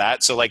space for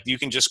that. So like you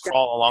can just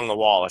crawl along the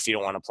wall if you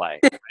don't want to play.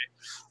 Right?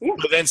 Yeah.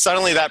 But then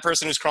suddenly that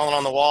person who's crawling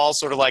on the wall,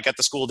 sort of like at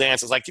the school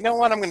dance, is like, you know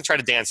what, I'm going to try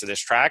to dance to this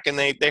track. And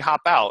they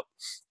hop out.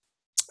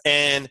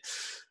 And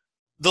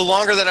the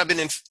longer that I've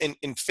been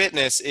in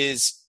fitness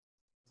is,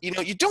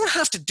 you don't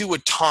have to do a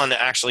ton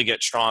to actually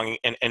get strong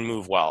and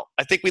move well.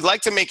 I think we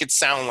like to make it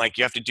sound like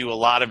you have to do a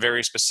lot of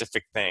very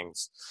specific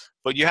things,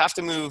 but you have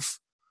to move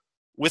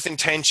with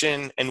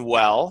intention and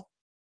well,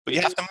 but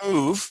you have to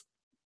move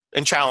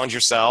and challenge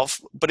yourself.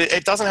 But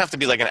it doesn't have to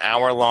be like an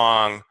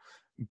hour-long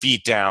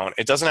beat down.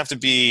 It doesn't have to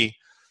be,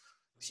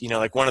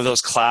 like one of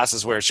those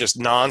classes where it's just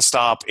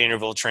nonstop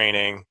interval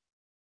training.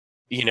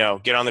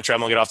 Get on the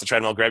treadmill, get off the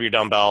treadmill, grab your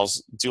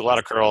dumbbells, do a lot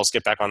of curls,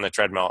 get back on the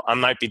treadmill. I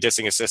might be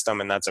dissing a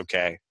system, and that's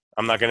okay.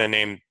 I'm not going to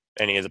name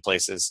any of the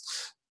places,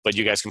 but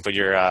you guys can put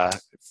your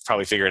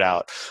probably figure it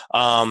out.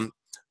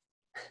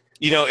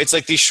 It's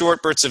like these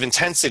short bursts of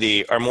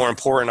intensity are more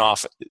important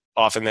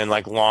often than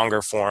like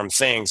longer form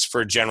things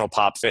for general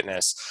pop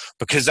fitness,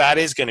 because that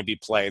is going to be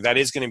play. That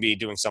is going to be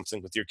doing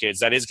something with your kids.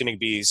 That is going to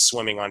be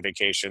swimming on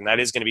vacation. That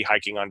is going to be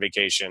hiking on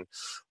vacation,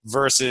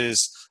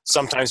 versus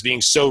sometimes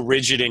being so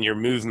rigid in your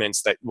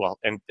movements that,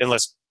 and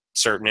unless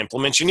certain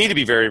implements, you need to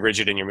be very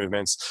rigid in your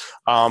movements,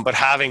 but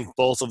having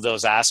both of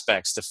those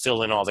aspects to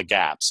fill in all the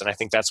gaps. And I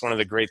think that's one of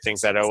the great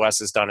things that OS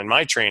has done in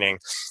my training,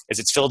 is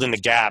it's filled in the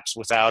gaps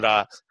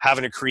without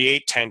having to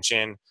create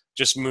tension,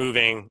 just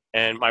moving,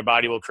 and my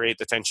body will create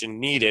the tension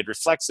needed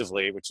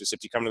reflexively, which is,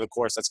 if you come to the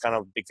course, that's kind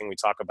of a big thing we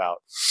talk about.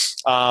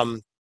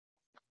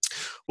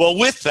 Well,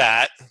 with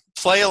that,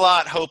 play a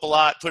lot, hope a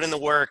lot, put in the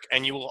work,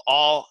 and you will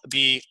all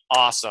be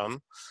awesome.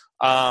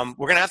 We're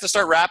going to have to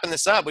start wrapping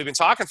this up. We've been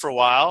talking for a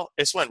while.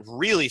 This went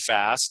really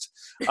fast.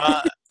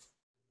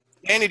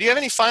 Andy, do you have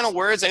any final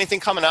words? Anything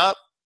coming up?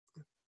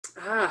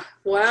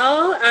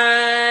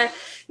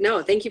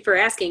 No, thank you for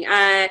asking.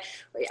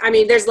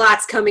 There's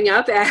lots coming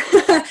up.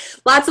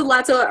 lots of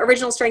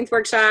original strength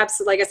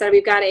workshops. Like I said,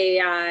 we've got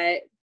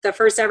the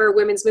first ever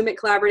Women's Movement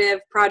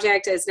Collaborative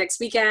project is next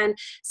weekend.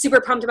 Super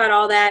pumped about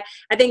all that.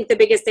 I think the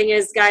biggest thing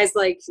is, guys,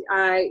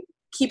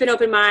 keep an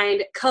open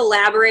mind,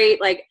 collaborate,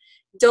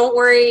 don't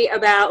worry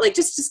about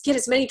just get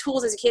as many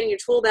tools as you can in your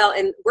tool belt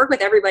and work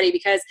with everybody,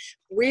 because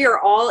we are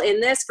all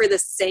in this for the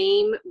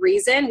same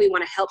reason. We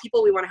want to help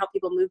people. We want to help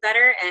people move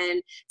better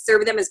and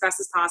serve them as best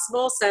as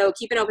possible. So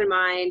keep an open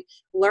mind,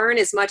 learn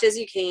as much as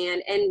you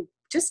can, and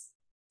just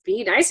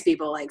be nice to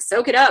people,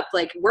 soak it up,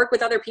 work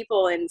with other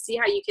people and see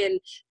how you can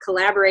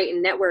collaborate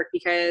and network,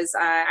 because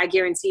I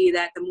guarantee you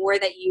that the more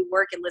that you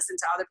work and listen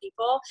to other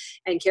people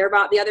and care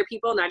about the other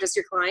people, not just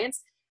your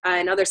clients,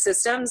 and other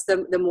systems,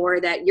 the more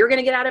that you're going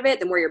to get out of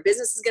it, the more your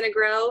business is going to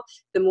grow,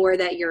 the more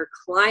that your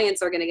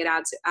clients are going to get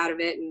out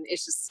of it. And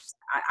it's just,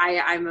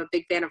 I'm a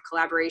big fan of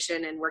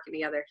collaboration and working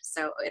together.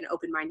 So, and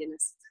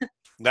open-mindedness.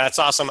 That's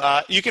awesome.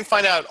 You can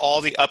find out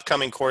all the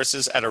upcoming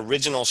courses at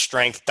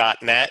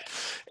originalstrength.net,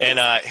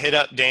 and hit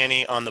up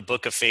Danny on the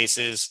Book of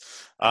Faces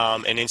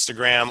and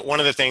Instagram. One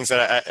of the things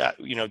that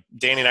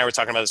Danny and I were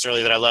talking about this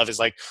earlier that I love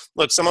is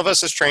look, some of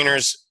us as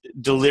trainers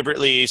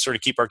deliberately sort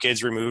of keep our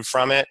kids removed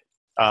from it.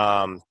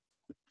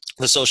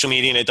 The social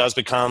media, and it does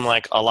become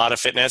a lot of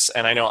fitness.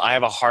 And I know I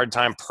have a hard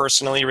time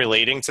personally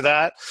relating to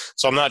that.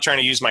 So I'm not trying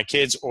to use my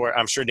kids, or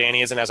I'm sure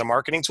Danny isn't, as a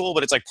marketing tool,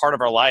 but it's part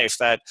of our life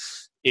that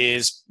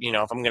is,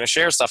 if I'm going to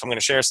share stuff, I'm going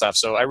to share stuff.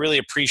 So I really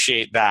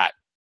appreciate that,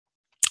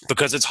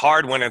 because it's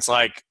hard when it's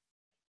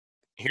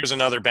here's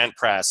another bench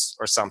press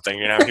or something,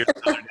 here's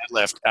another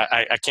deadlift.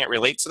 I can't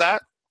relate to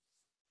that.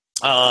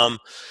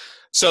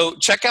 So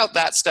check out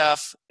that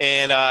stuff.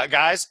 And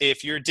guys,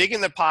 if you're digging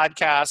the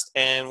podcast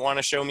and want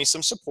to show me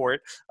some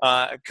support,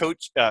 go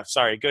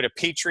to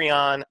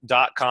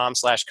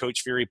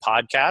patreon.com/Coach Fury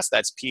Podcast.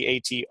 That's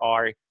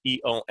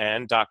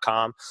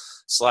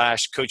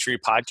patreon.com/Coach Fury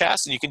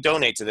Podcast. And you can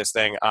donate to this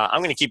thing. I'm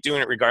going to keep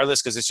doing it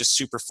regardless, because it's just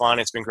super fun.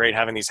 It's been great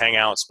having these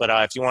hangouts. But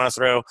if you want to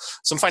throw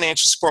some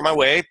financial support my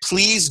way,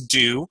 please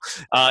do.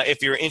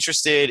 If you're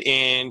interested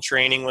in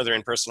training, whether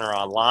in person or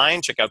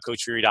online, check out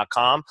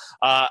CoachFury.com.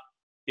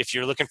 If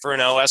you're looking for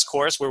an OS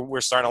course, we're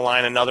starting to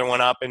line another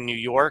one up in New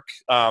York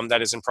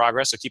that is in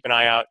progress. So keep an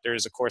eye out.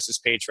 There's a courses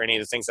page for any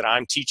of the things that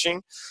I'm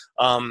teaching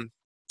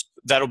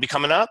that'll be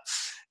coming up.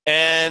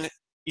 And,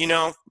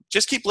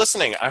 just keep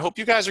listening. I hope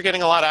you guys are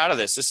getting a lot out of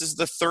this. This is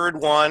the third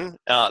one,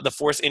 the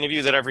fourth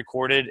interview that I've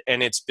recorded.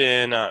 And it's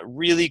been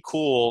really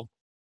cool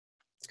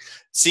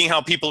seeing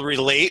how people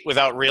relate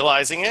without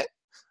realizing it.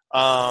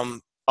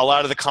 A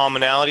lot of the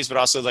commonalities, but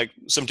also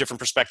some different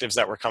perspectives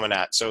that we're coming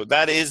at. So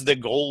that is the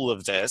goal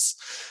of this.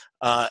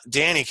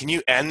 Danny, can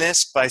you end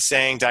this by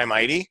saying Die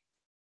Mighty?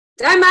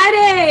 Die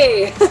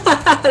Mighty!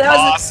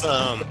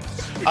 Awesome.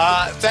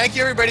 Thank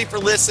you, everybody, for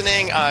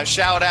listening.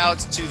 Shout out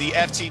to the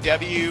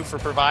FTW for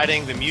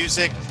providing the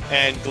music,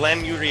 and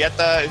Glenn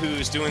Urieta,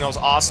 who's doing those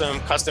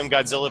awesome custom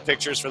Godzilla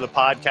pictures for the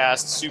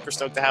podcast. Super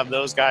stoked to have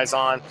those guys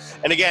on.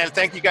 And again,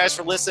 thank you guys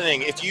for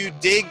listening. If you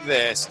dig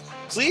this,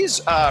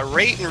 please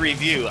rate and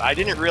review. I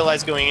didn't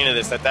realize going into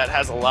this that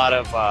has a lot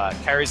of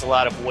carries a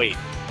lot of weight.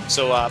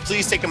 So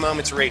please take a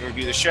moment to rate and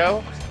review the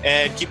show,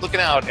 and keep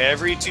looking out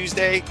every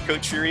Tuesday,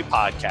 Coach Fury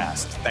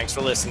Podcast. Thanks for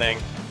listening.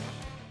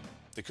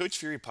 The Coach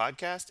Fury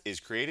podcast is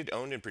created,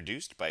 owned, and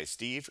produced by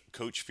Steve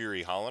Coach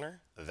Fury Holliner.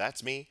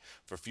 That's me,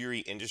 for Fury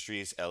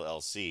Industries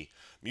LLC.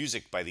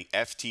 Music by the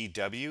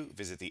FTW.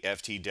 Visit the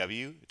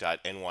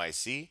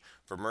FTW.NYC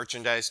for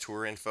merchandise,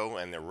 tour info,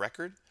 and the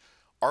record.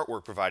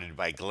 Artwork provided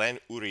by Glenn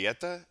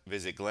Urieta.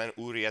 Visit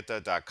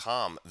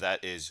glennurieta.com.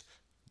 That is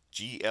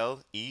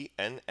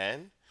GLENNURIETA,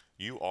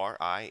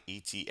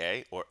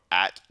 or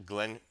at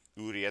Glenn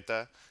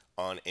Urieta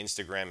on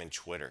Instagram and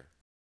Twitter.